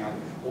chance to hang on.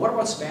 But what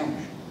about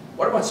Spanish?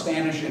 What about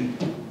Spanish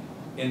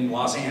in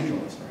Los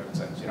Angeles, for heaven's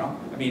sakes?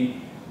 I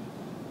mean,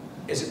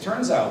 as it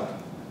turns out,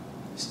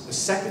 the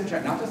second,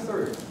 not the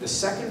third, the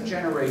second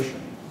generation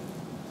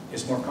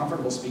is more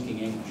comfortable speaking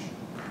English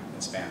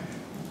than Spanish.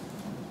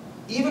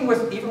 Even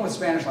with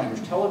Spanish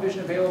language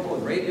television available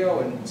and radio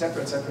and et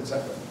cetera, et cetera, et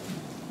cetera.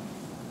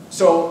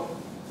 So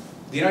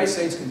the United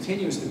States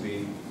continues to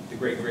be the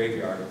great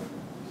graveyard of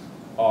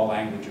all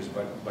languages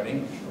but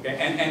English. Okay?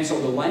 And so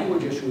the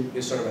language issue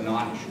is sort of a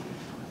non-issue.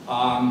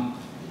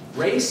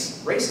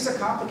 Race is a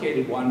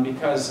complicated one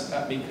because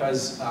I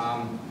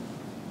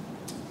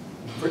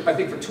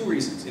think for two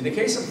reasons. In the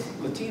case of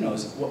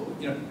Latinos,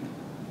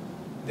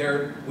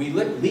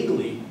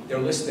 legally they're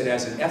listed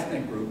as an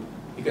ethnic group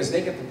because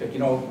they get to pick.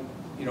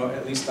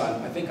 At least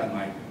I think on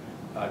my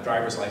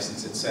driver's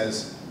license it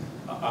says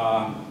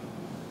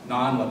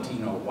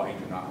non-Latino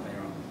white or not,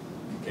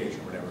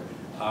 Caucasian or whatever.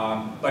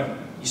 But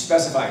you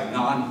specify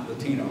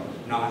non-Latino,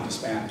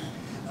 non-Hispanic.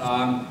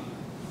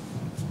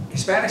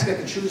 Hispanics get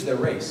to choose their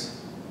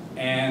race,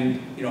 and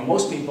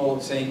most people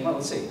saying, well,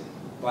 let's see,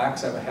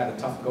 blacks have had a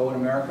tough go in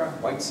America.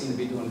 Whites seem to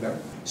be doing better.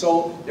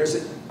 So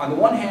there's on the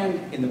one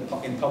hand, in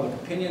public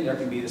opinion, there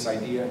can be this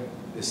idea,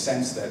 this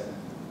sense that,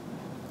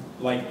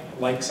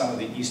 like some of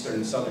the Eastern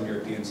and Southern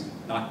Europeans,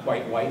 not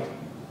quite white,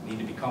 need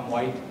to become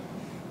white,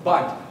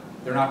 but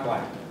they're not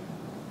black.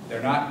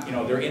 They're not,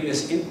 they're in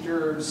this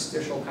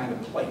interstitial kind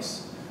of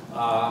place.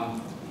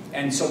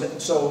 And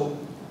so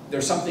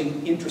there's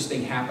something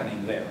interesting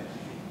happening there.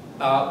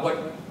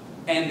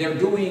 And they're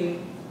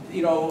doing,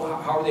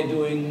 how are they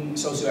doing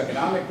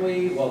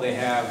socioeconomically? Well, they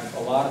have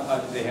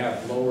they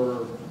have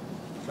lower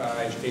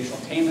educational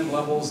attainment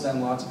levels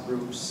than lots of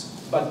groups,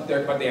 but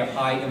they have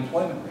high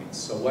employment rates.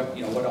 So what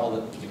all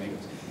the you make?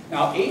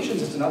 Now,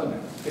 Asians is another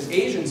matter, because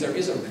Asians, there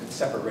is a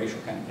separate racial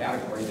kind of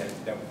category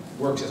that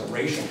works as a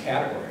racial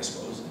category, I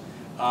suppose.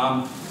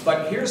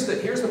 But here's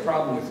the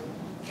problem with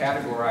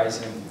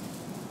categorizing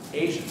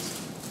Asians.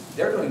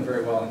 They're doing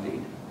very well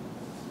indeed.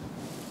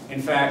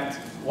 In fact,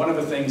 one of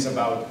the things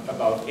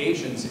about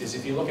Asians is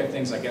if you look at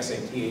things like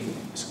SAT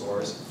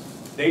scores,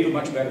 they do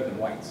much better than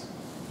whites.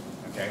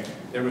 Okay,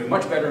 they're doing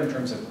much better in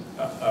terms of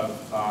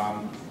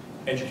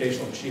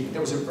educational achievement.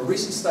 There was a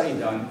recent study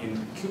done in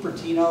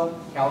Cupertino,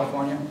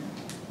 California.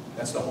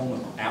 That's the home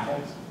of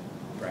Apple,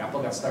 where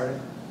Apple got started.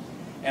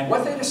 And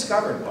what they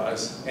discovered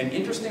was an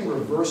interesting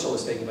reversal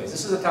is taking place.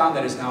 This is a town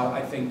that is now,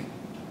 I think,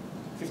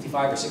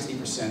 55 or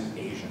 60%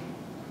 Asian.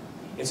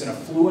 It's an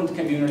affluent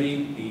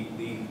community.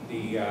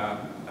 The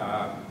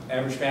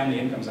average family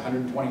income is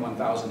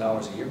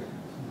 $121,000 a year.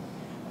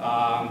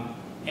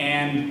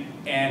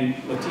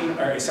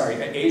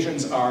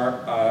 Asians are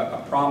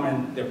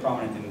they're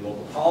prominent in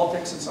local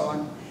politics and so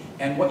on.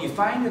 And what you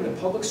find in the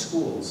public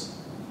schools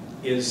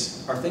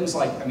are things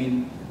like, I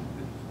mean,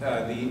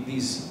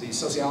 these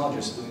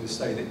sociologists doing the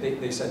study,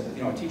 they said,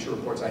 you know, a teacher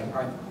reports, I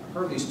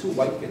heard these two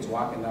white kids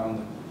walking down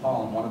the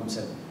hall, and one of them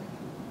said,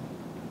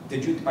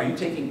 are you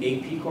taking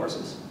AP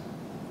courses,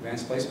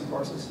 advanced placement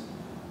courses?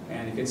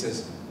 And the kid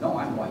says, no,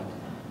 I'm white.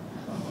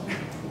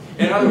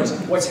 In other words,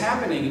 what's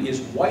happening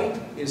is white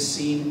is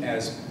seen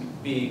as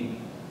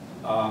being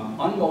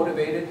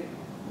unmotivated,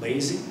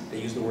 lazy, they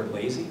use the word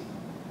lazy,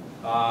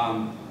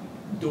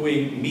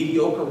 doing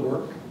mediocre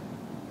work.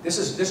 This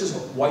is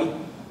white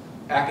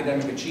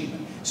academic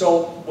achievement.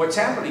 So what's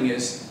happening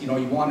is, you know,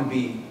 you want to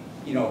be,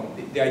 you know,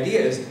 the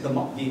idea is,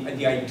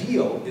 the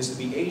ideal is to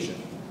be Asian,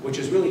 which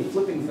is really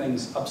flipping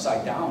things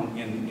upside down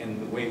in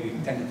the way we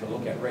tended to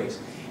look at race.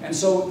 And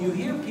so you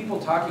hear people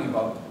talking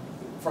about,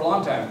 for a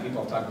long time,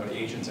 people talk about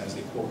Asians as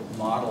the, quote,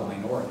 model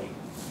minority.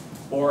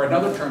 Or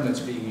another term that's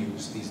being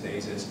used these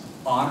days is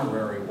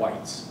honorary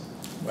whites.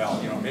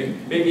 Well, you know,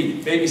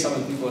 maybe some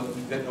of the people,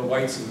 the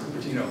whites in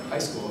Cupertino High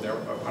School, they're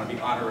going to be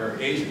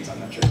honorary Asians, I'm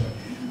not sure.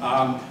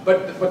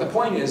 But the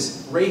point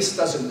is, race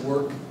doesn't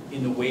work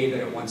in the way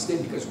that it once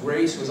did, because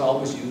race was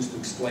always used to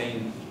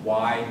explain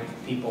why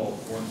people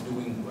weren't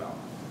doing well,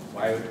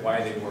 why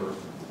they were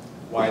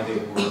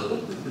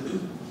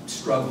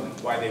struggling,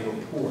 why they were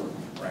poor,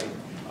 right?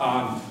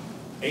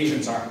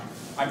 Asians aren't.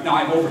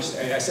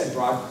 I said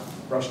broad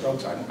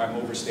brushstrokes. I'm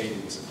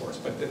overstating this, of course,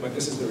 but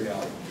this is the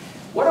reality.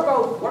 What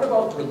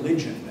about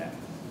religion then?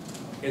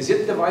 Is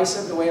it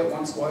divisive the way it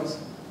once was?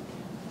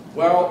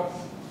 Well,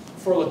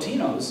 for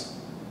Latinos,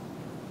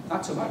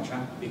 not so much,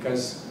 huh?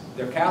 Because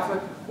they're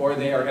Catholic or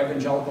they are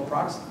evangelical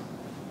Protestant.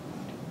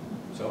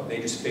 So they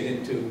just fit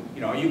into,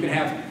 you know, you can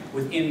have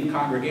within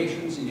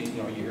congregations, you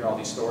know, you hear all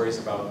these stories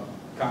about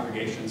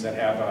congregations that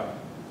have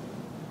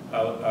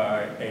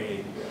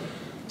a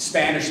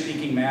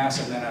Spanish-speaking mass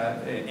and then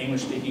an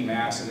English-speaking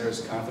mass, and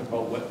there's conflict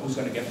about who's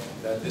going to get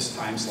this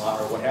time slot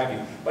or what have you.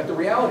 But the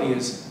reality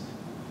is,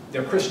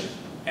 they're Christian,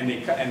 and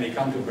they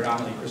come to a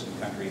predominantly Christian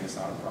country, and it's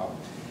not a problem.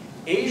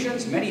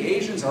 Asians, many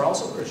Asians are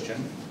also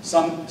Christian.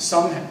 Some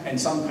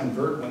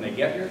convert when they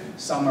get here.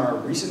 Some are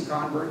recent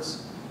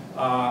converts.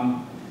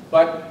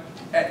 But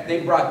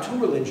they brought two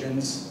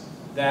religions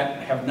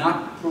that have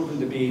not proven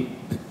to be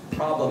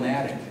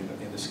problematic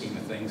in the scheme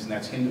of things, and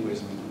that's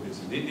Hinduism and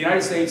Buddhism. The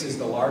United States is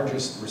the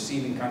largest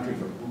receiving country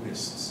for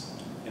Buddhists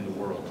in the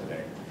world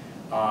today.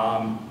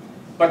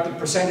 But the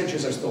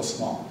percentages are still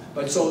small.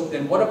 But so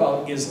then what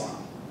about Islam?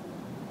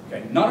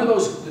 Okay, none of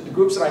those, the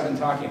groups that I've been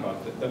talking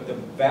about, the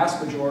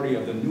vast majority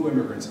of the new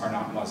immigrants are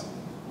not Muslim.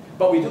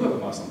 But we do have a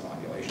Muslim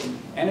population,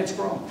 and it's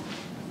growing.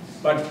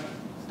 But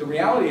the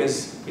reality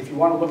is, if you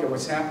want to look at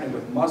what's happening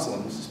with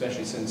Muslims,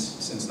 especially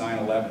since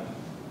 9/11,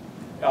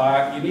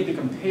 you need to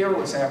compare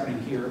what's happening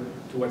here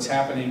to what's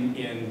happening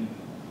in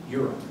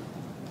Europe,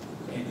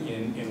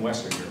 in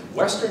Western Europe.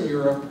 Western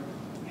Europe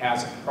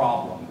has a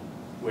problem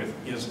with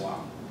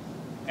Islam.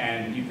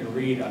 And you can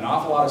read an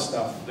awful lot of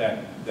stuff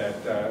that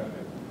the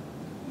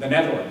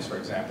Netherlands, for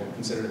example,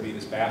 considered to be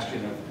this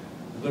bastion of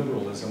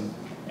liberalism,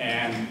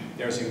 and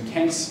there's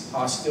intense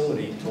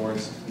hostility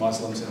towards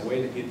Muslims in a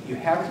way that you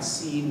haven't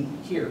seen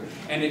here.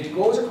 And it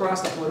goes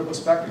across the political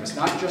spectrum. It's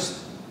not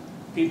just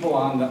people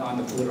on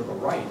the political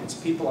right, it's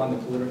people on the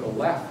political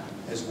left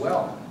as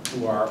well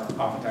who are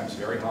oftentimes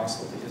very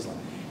hostile to Islam.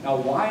 Now,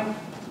 why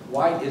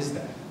is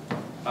that?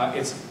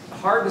 It's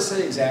hard to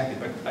say exactly,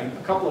 but a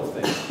couple of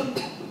things.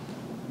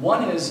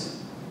 One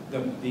is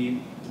the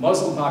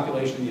Muslim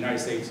population in the United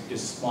States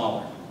is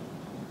smaller.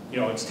 You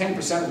know, it's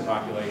 10% of the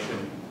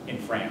population in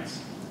France,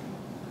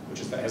 which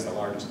has the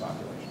largest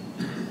population,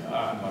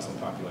 Muslim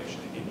population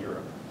in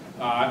Europe.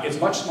 It's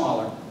much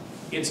smaller.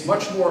 It's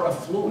much more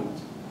affluent.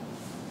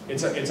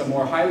 It's a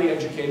more highly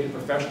educated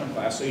professional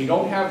class, so you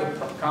don't have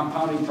the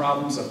compounding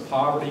problems of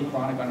poverty,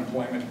 chronic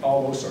unemployment,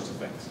 all those sorts of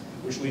things,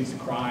 which leads to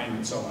crime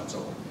and so on and so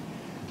forth.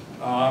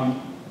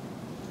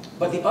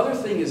 But the other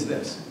thing is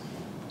this.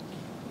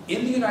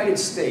 In the United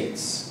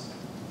States,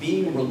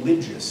 being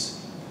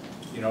religious,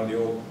 you know, the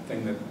old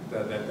thing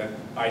that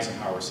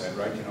Eisenhower said,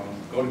 right? You know,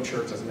 go to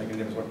church, doesn't make any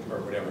difference, or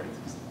whatever.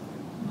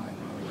 I don't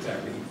know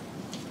exactly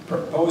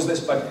proposed this,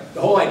 but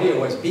the whole idea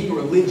was being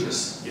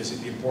religious is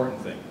the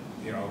important thing.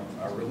 You know,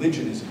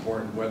 religion is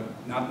important, but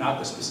not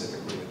the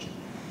specific religion.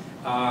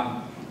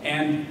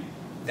 And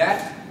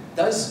that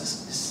does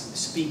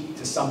speak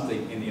to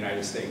something in the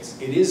United States.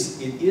 It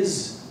is,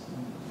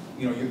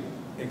 you know, you're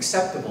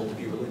acceptable to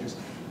be religious.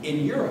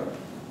 In Europe,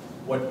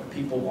 what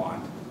people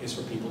want is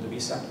for people to be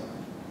secular.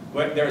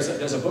 But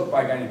there's a book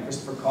by a guy named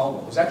Christopher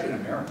Caldwell, who's actually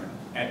an American,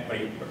 but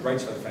he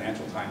writes for the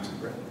Financial Times in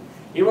Britain.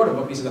 He wrote a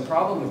book, he said, the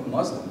problem with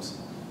Muslims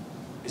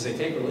is they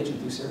take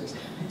religion too seriously.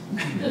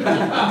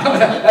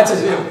 That's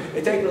his view.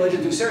 They take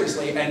religion too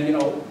seriously, and you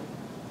know,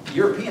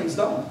 Europeans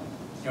don't.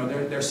 You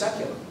know, they're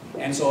secular.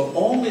 And so if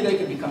only they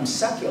could become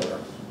secular,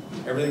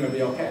 everything would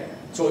be okay.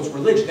 So it's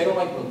religion. They don't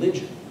like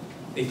religion.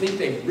 They think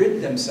they've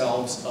rid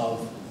themselves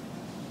of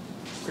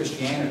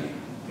Christianity.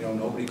 You know,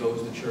 nobody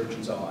goes to church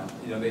and so on.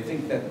 You know, they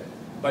think that,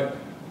 but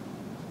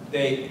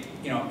they,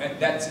 you know,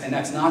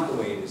 that's not the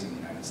way it is in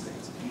the United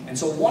States. And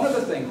so one of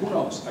the things, who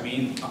knows? I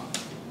mean,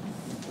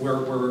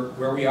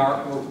 where we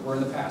are, we're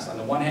in the past. On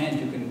the one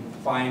hand, you can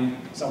find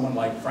someone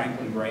like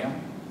Franklin Graham,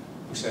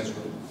 who says,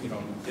 you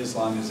know,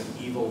 Islam is an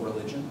evil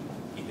religion.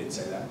 He did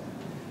say that.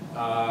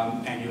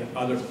 And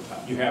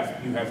you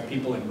have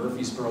people in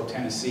Murfreesboro,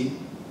 Tennessee,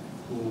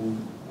 who,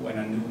 when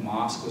a new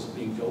mosque was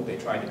being built, they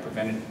tried to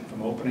prevent it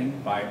from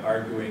opening by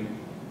arguing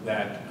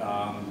that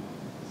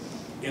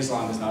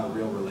Islam is not a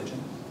real religion.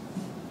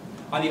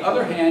 On the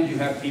other hand, you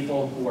have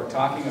people who are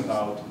talking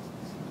about,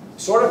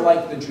 sort of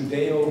like the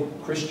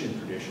Judeo-Christian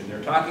tradition.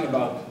 They're talking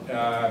about,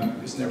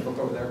 isn't there a book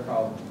over there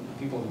called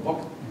People in the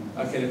Book?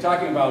 Okay, they're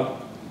talking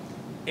about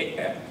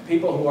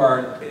people who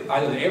are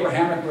either the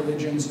Abrahamic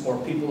religions or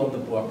people of the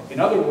book. In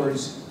other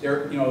words,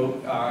 they're, you know,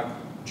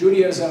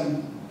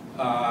 Judaism,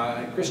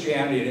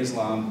 Christianity, and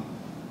Islam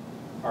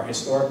are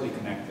historically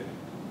connected.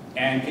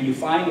 And can you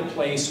find a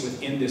place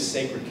within this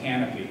sacred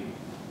canopy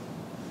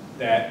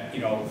that,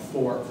 you know,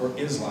 for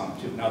Islam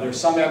too? Now, there's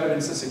some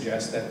evidence to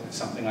suggest that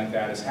something like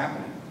that is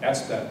happening.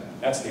 That's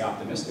the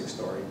optimistic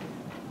story.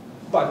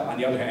 But on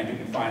the other hand, you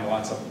can find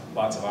lots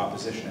of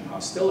opposition and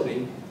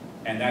hostility,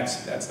 and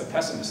that's the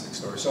pessimistic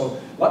story. So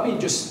let me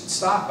just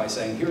stop by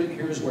saying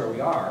here's where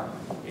we are.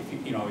 If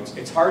you know,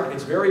 it's hard.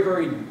 It's very,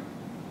 very.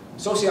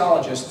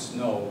 Sociologists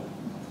know,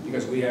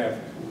 because we have,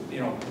 you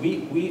know,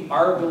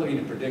 our ability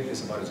to predict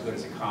is about as good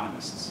as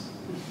economists,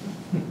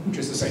 which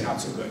is to say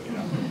not so good, you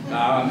know.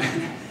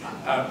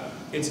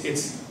 It's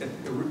a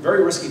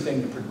very risky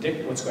thing to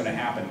predict what's going to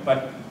happen,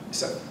 but.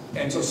 So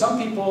some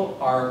people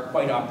are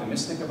quite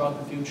optimistic about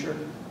the future,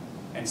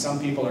 and some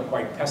people are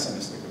quite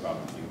pessimistic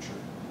about the future.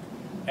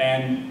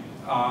 And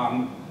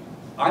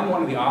I'm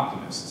one of the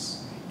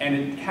optimists. And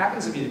it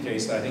happens to be the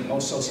case that I think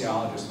most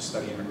sociologists who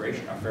study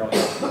immigration are fairly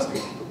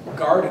optimistic.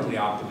 Guardedly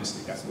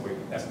optimistic, that's the way,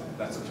 that's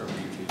the term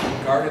we use.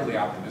 Guardedly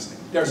optimistic.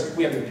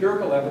 We have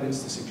empirical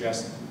evidence to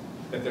suggest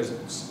that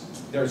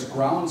there's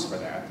grounds for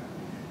that.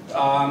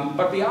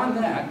 But beyond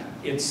that,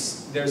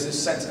 there's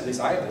this sense, at least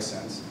I have this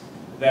sense,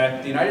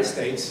 that the United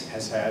States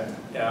has had,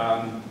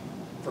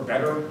 for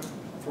better,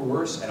 for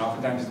worse, and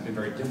oftentimes it's been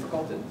very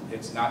difficult.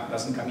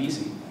 Doesn't come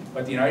easy.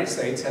 But the United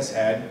States has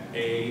had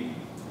a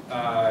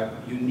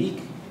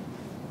unique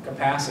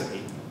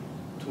capacity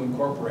to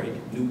incorporate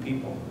new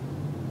people,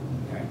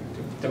 okay,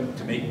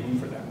 to make room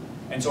for them.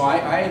 And so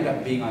I end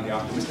up being on the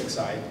optimistic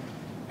side,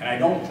 and I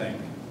don't think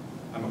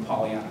I'm a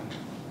Pollyanna.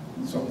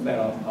 So with that,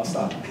 I'll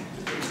stop.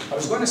 I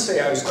was going to say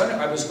I was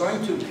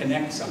going to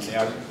connect something.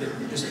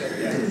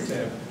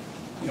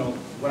 You know,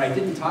 what I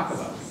didn't talk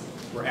about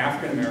were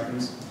African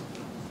Americans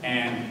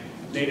and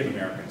Native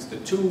Americans, the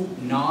two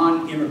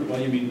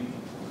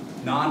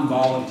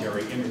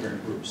non-voluntary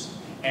immigrant groups.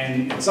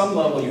 And at some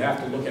level, you have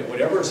to look at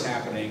whatever is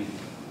happening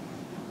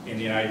in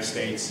the United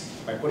States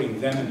by putting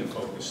them into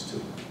focus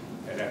too.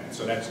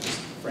 So that's just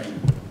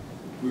framing.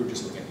 We were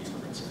just looking at the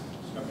immigrants here.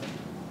 Okay.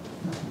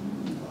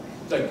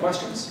 So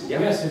questions? Yeah.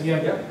 Yes, if you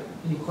have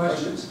any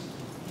questions.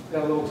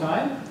 Got a little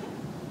time?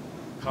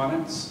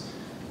 Comments?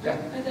 Yeah.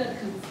 I got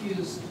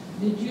confused.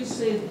 Did you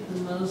say that the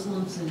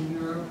Muslims in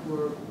Europe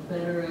were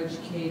better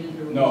educated,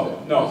 or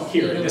no?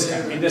 Here in this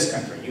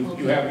country,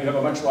 you have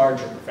a much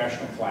larger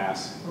professional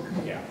class.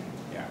 Okay. Yeah.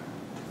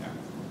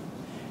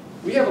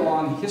 We have a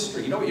long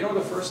history. You know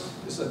the first.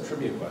 This is a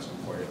trivia question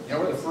for you. You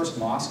know where the first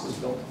mosque was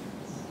built?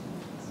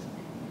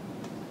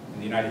 In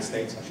the United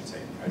States, I should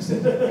say.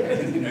 In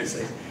the United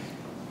States.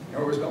 You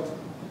know where it was built?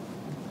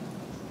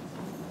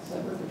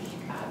 Suburb of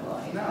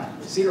Chicago. No,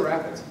 Cedar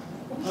Rapids.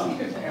 Oh.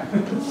 Yeah.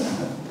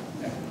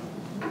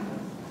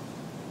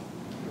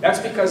 That's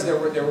because there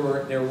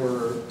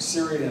were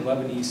Syrian and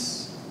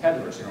Lebanese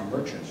peddlers, you know,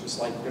 merchants, just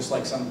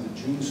like some of the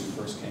Jews who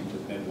first came to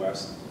the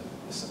Midwest.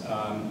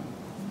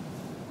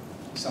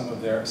 Some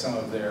of their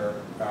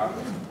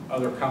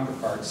other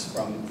counterparts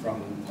from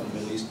the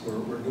Middle East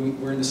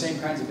were in the same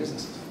kinds of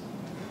businesses.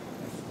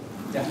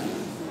 Yeah.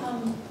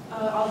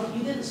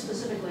 You didn't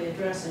specifically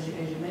address, as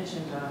you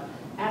mentioned,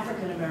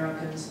 African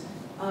Americans.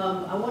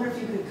 I wonder if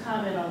you could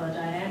comment on the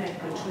dynamic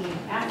between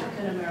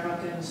African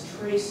Americans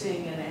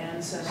tracing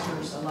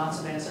lots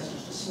of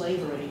ancestors to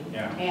slavery,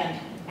 yeah, and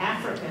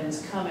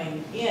Africans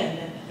coming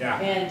in, yeah,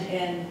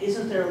 and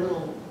isn't there a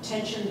little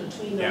tension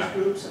between those yeah,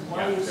 groups, and why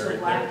yeah, are you so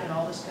black and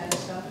all this kind of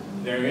stuff?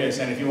 There is,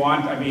 and if you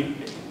want, I mean,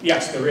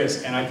 Yes, there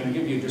is, and I can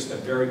give you just a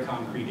very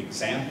concrete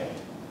example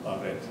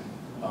of it,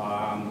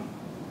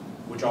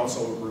 which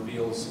also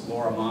reveals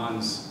Laura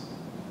Mann's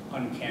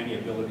uncanny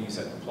abilities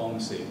at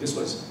diplomacy. This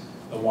was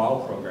the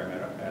WOW program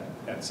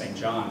at St.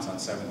 John's on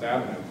 7th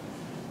Avenue,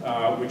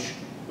 which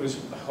was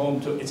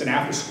home to, it's an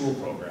after-school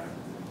program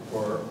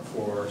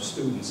for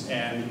students,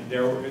 and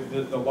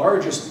the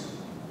largest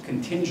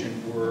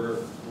contingent were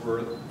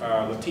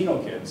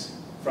Latino kids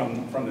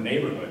from the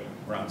neighborhood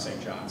around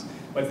St. John's.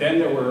 But then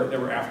there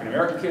were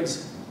African-American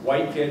kids,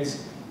 white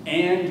kids,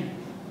 and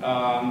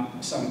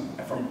some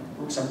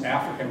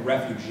African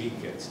refugee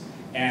kids.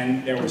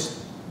 And there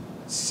was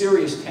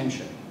serious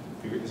tension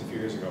a few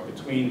years ago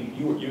between,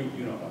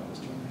 you know about this,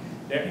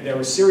 John. There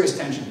was serious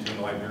tension between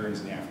the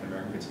Liberians and the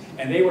African-American kids.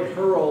 And they would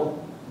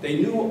hurl,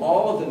 they knew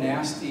all of the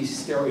nasty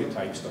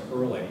stereotypes to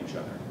hurl at each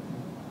other.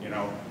 You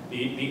know,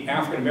 the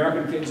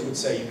African-American kids would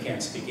say you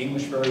can't speak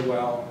English very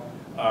well.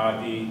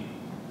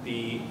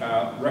 The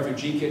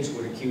refugee kids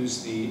would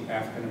accuse the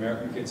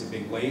African-American kids of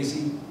being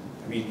lazy.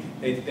 I mean,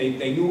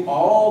 they knew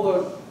all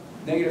the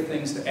negative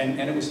things, and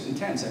it was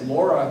intense. And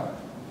Laura,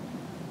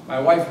 my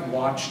wife,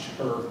 watched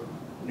her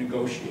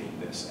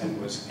negotiate this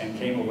and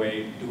came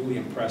away duly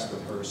impressed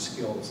with her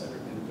skills and her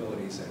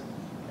abilities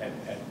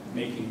at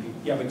making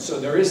people. Yeah, but so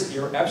there is.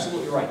 You're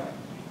absolutely right.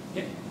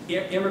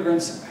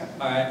 Immigrants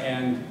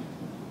and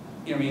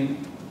I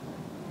mean,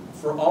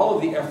 for all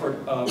of the effort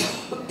of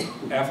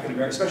African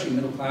Americans, especially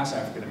middle class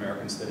African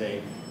Americans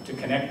today, to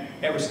connect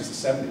ever since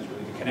the 70s,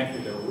 really, to connect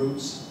with their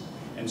roots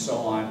and so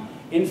on.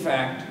 In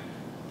fact,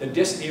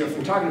 if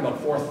we're talking about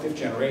fourth, fifth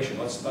generation,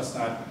 let's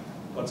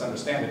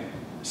understand it.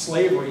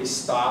 Slavery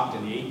stopped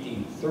in the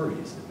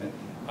 1830s, didn't it?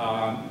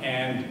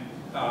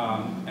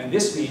 And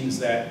this means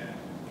that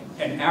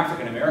an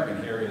African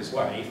American here is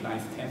what, 8th,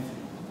 9th, 10th,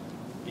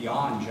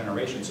 beyond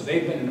generation. So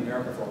they've been in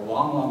America for a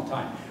long, long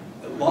time,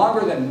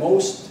 longer than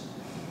most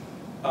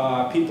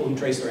people who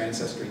trace their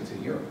ancestry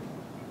to Europe.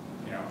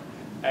 You know,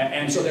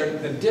 and so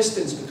the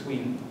distance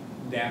between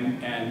them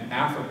and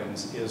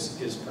Africans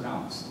is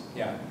pronounced.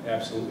 Yeah,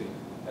 absolutely.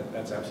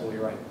 That's absolutely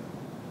right.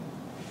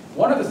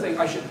 One of the things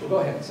I should go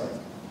ahead. Sorry.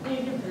 No,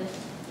 you can finish.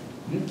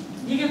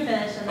 Hmm? You can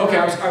finish. Okay,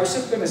 I was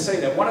just going to say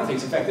that one of the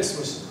things. In fact, this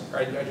was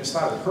I just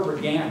thought of it.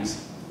 Herbert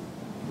Gans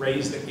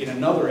raised it in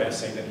another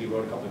essay that he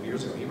wrote a couple of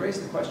years ago. He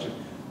raised the question: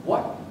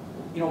 what,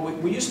 you know,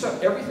 we used to,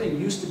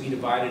 everything used to be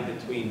divided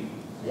between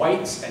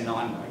whites and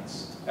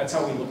non-whites. That's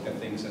how we looked at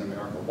things in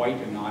America: white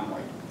and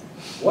non-white.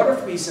 What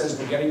if he says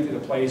we're getting to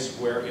the place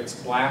where it's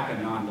black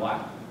and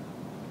non-black?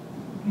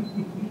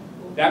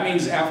 That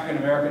means African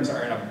Americans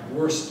are in a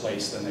worse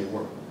place than they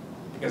were,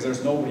 because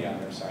there's nobody on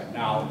their side.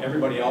 Now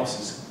everybody else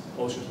is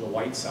closer to the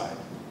white side,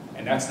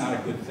 and that's not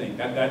a good thing.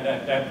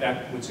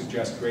 That would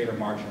suggest greater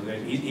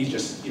marginalization. He's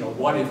just, you know,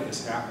 what if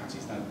this happens?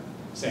 He's not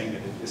saying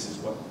that this is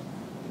what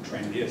the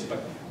trend is,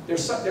 but there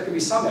can be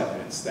some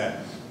evidence that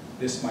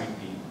this might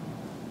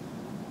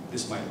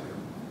occur.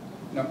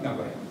 No,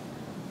 go ahead.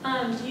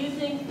 Do you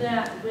think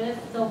that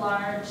with the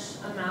large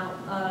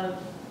amount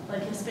of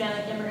like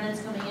Hispanic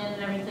immigrants coming in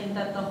and everything,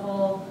 that the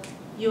whole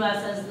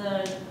U.S. as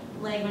the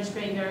language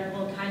graveyard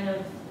will kind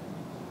of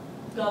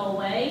go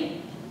away?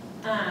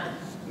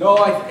 No,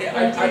 or do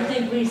you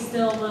think we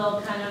still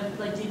will kind of,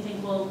 like, do you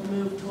think we'll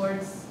move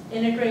towards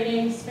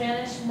integrating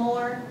Spanish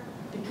more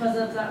because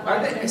of that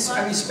large influx?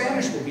 I mean,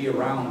 Spanish will be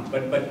around,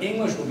 but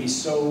English will be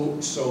so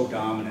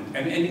dominant.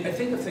 And I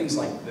think of things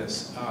like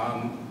this.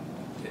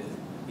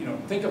 You know,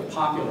 think of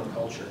popular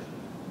culture.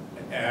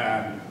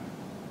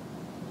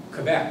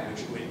 Quebec,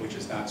 which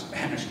is not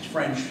Spanish, it's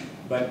French,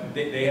 but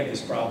they have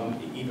this problem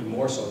even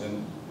more so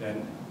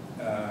than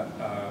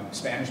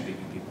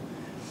Spanish-speaking people.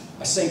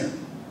 A singer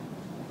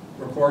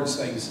records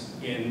things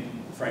in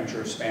French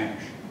or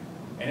Spanish,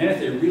 and then if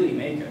they really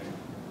make it,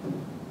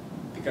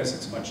 because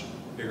it's a much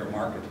bigger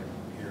market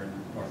here in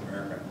North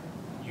America,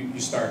 you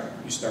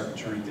start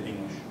turning to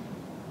English,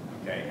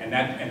 okay, and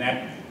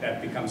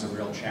that becomes a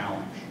real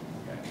challenge.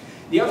 Okay?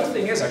 The other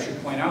thing is, I should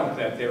point out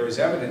that there is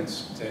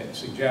evidence to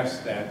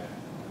suggest that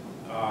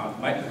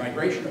the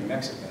migration of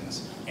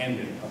Mexicans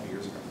ended a couple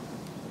years ago.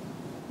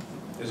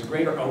 There's a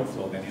greater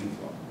outflow than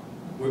inflow.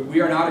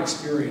 We are not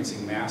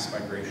experiencing mass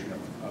migration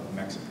of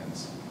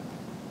Mexicans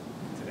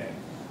today.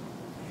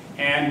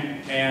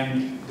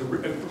 And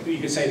you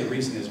could say the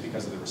reason is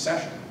because of the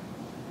recession,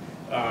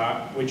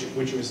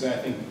 which was, I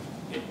think,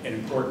 an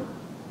important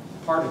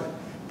part of it.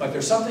 But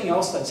there's something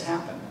else that's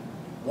happened.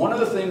 One of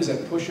the things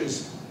that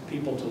pushes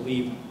people to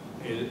leave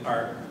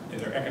are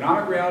their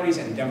economic realities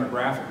and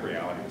demographic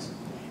realities.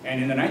 And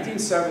in the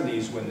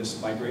 1970s, when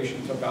this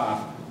migration took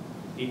off,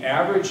 the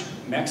average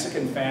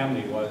Mexican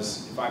family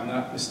was, if I'm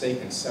not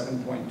mistaken,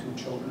 7.2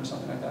 children or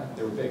something like that.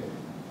 They were big.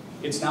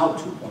 It's now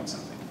 2 point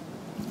something.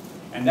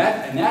 And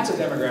that's a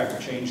demographic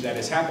change that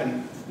has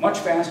happened much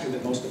faster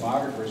than most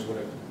demographers would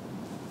have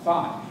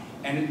thought.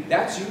 And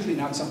that's usually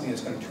not something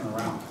that's going to turn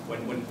around.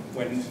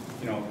 When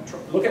you know,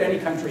 look at any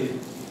country,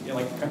 you know,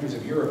 like countries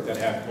of Europe that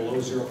have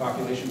below zero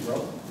population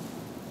growth.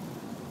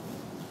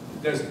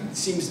 There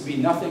seems to be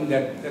nothing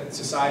that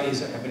societies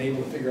have been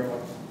able to figure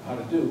out how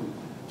to do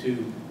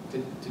to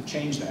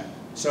change that.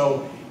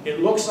 So it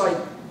looks like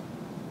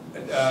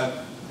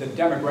the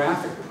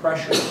demographic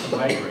pressure to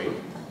migrate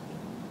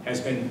has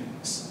been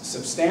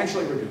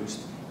substantially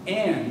reduced,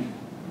 and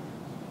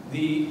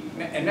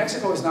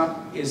Mexico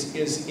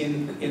is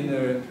in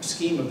the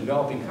scheme of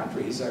developing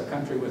countries a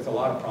country with a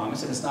lot of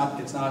promise, and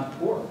it's not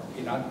poor,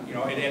 and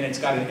it's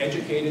got an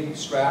educated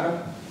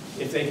strata.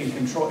 If they can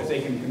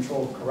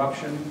control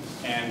corruption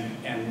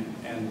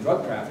and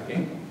drug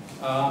trafficking,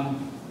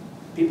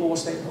 people will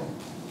stay home.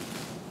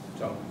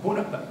 So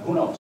who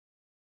knows?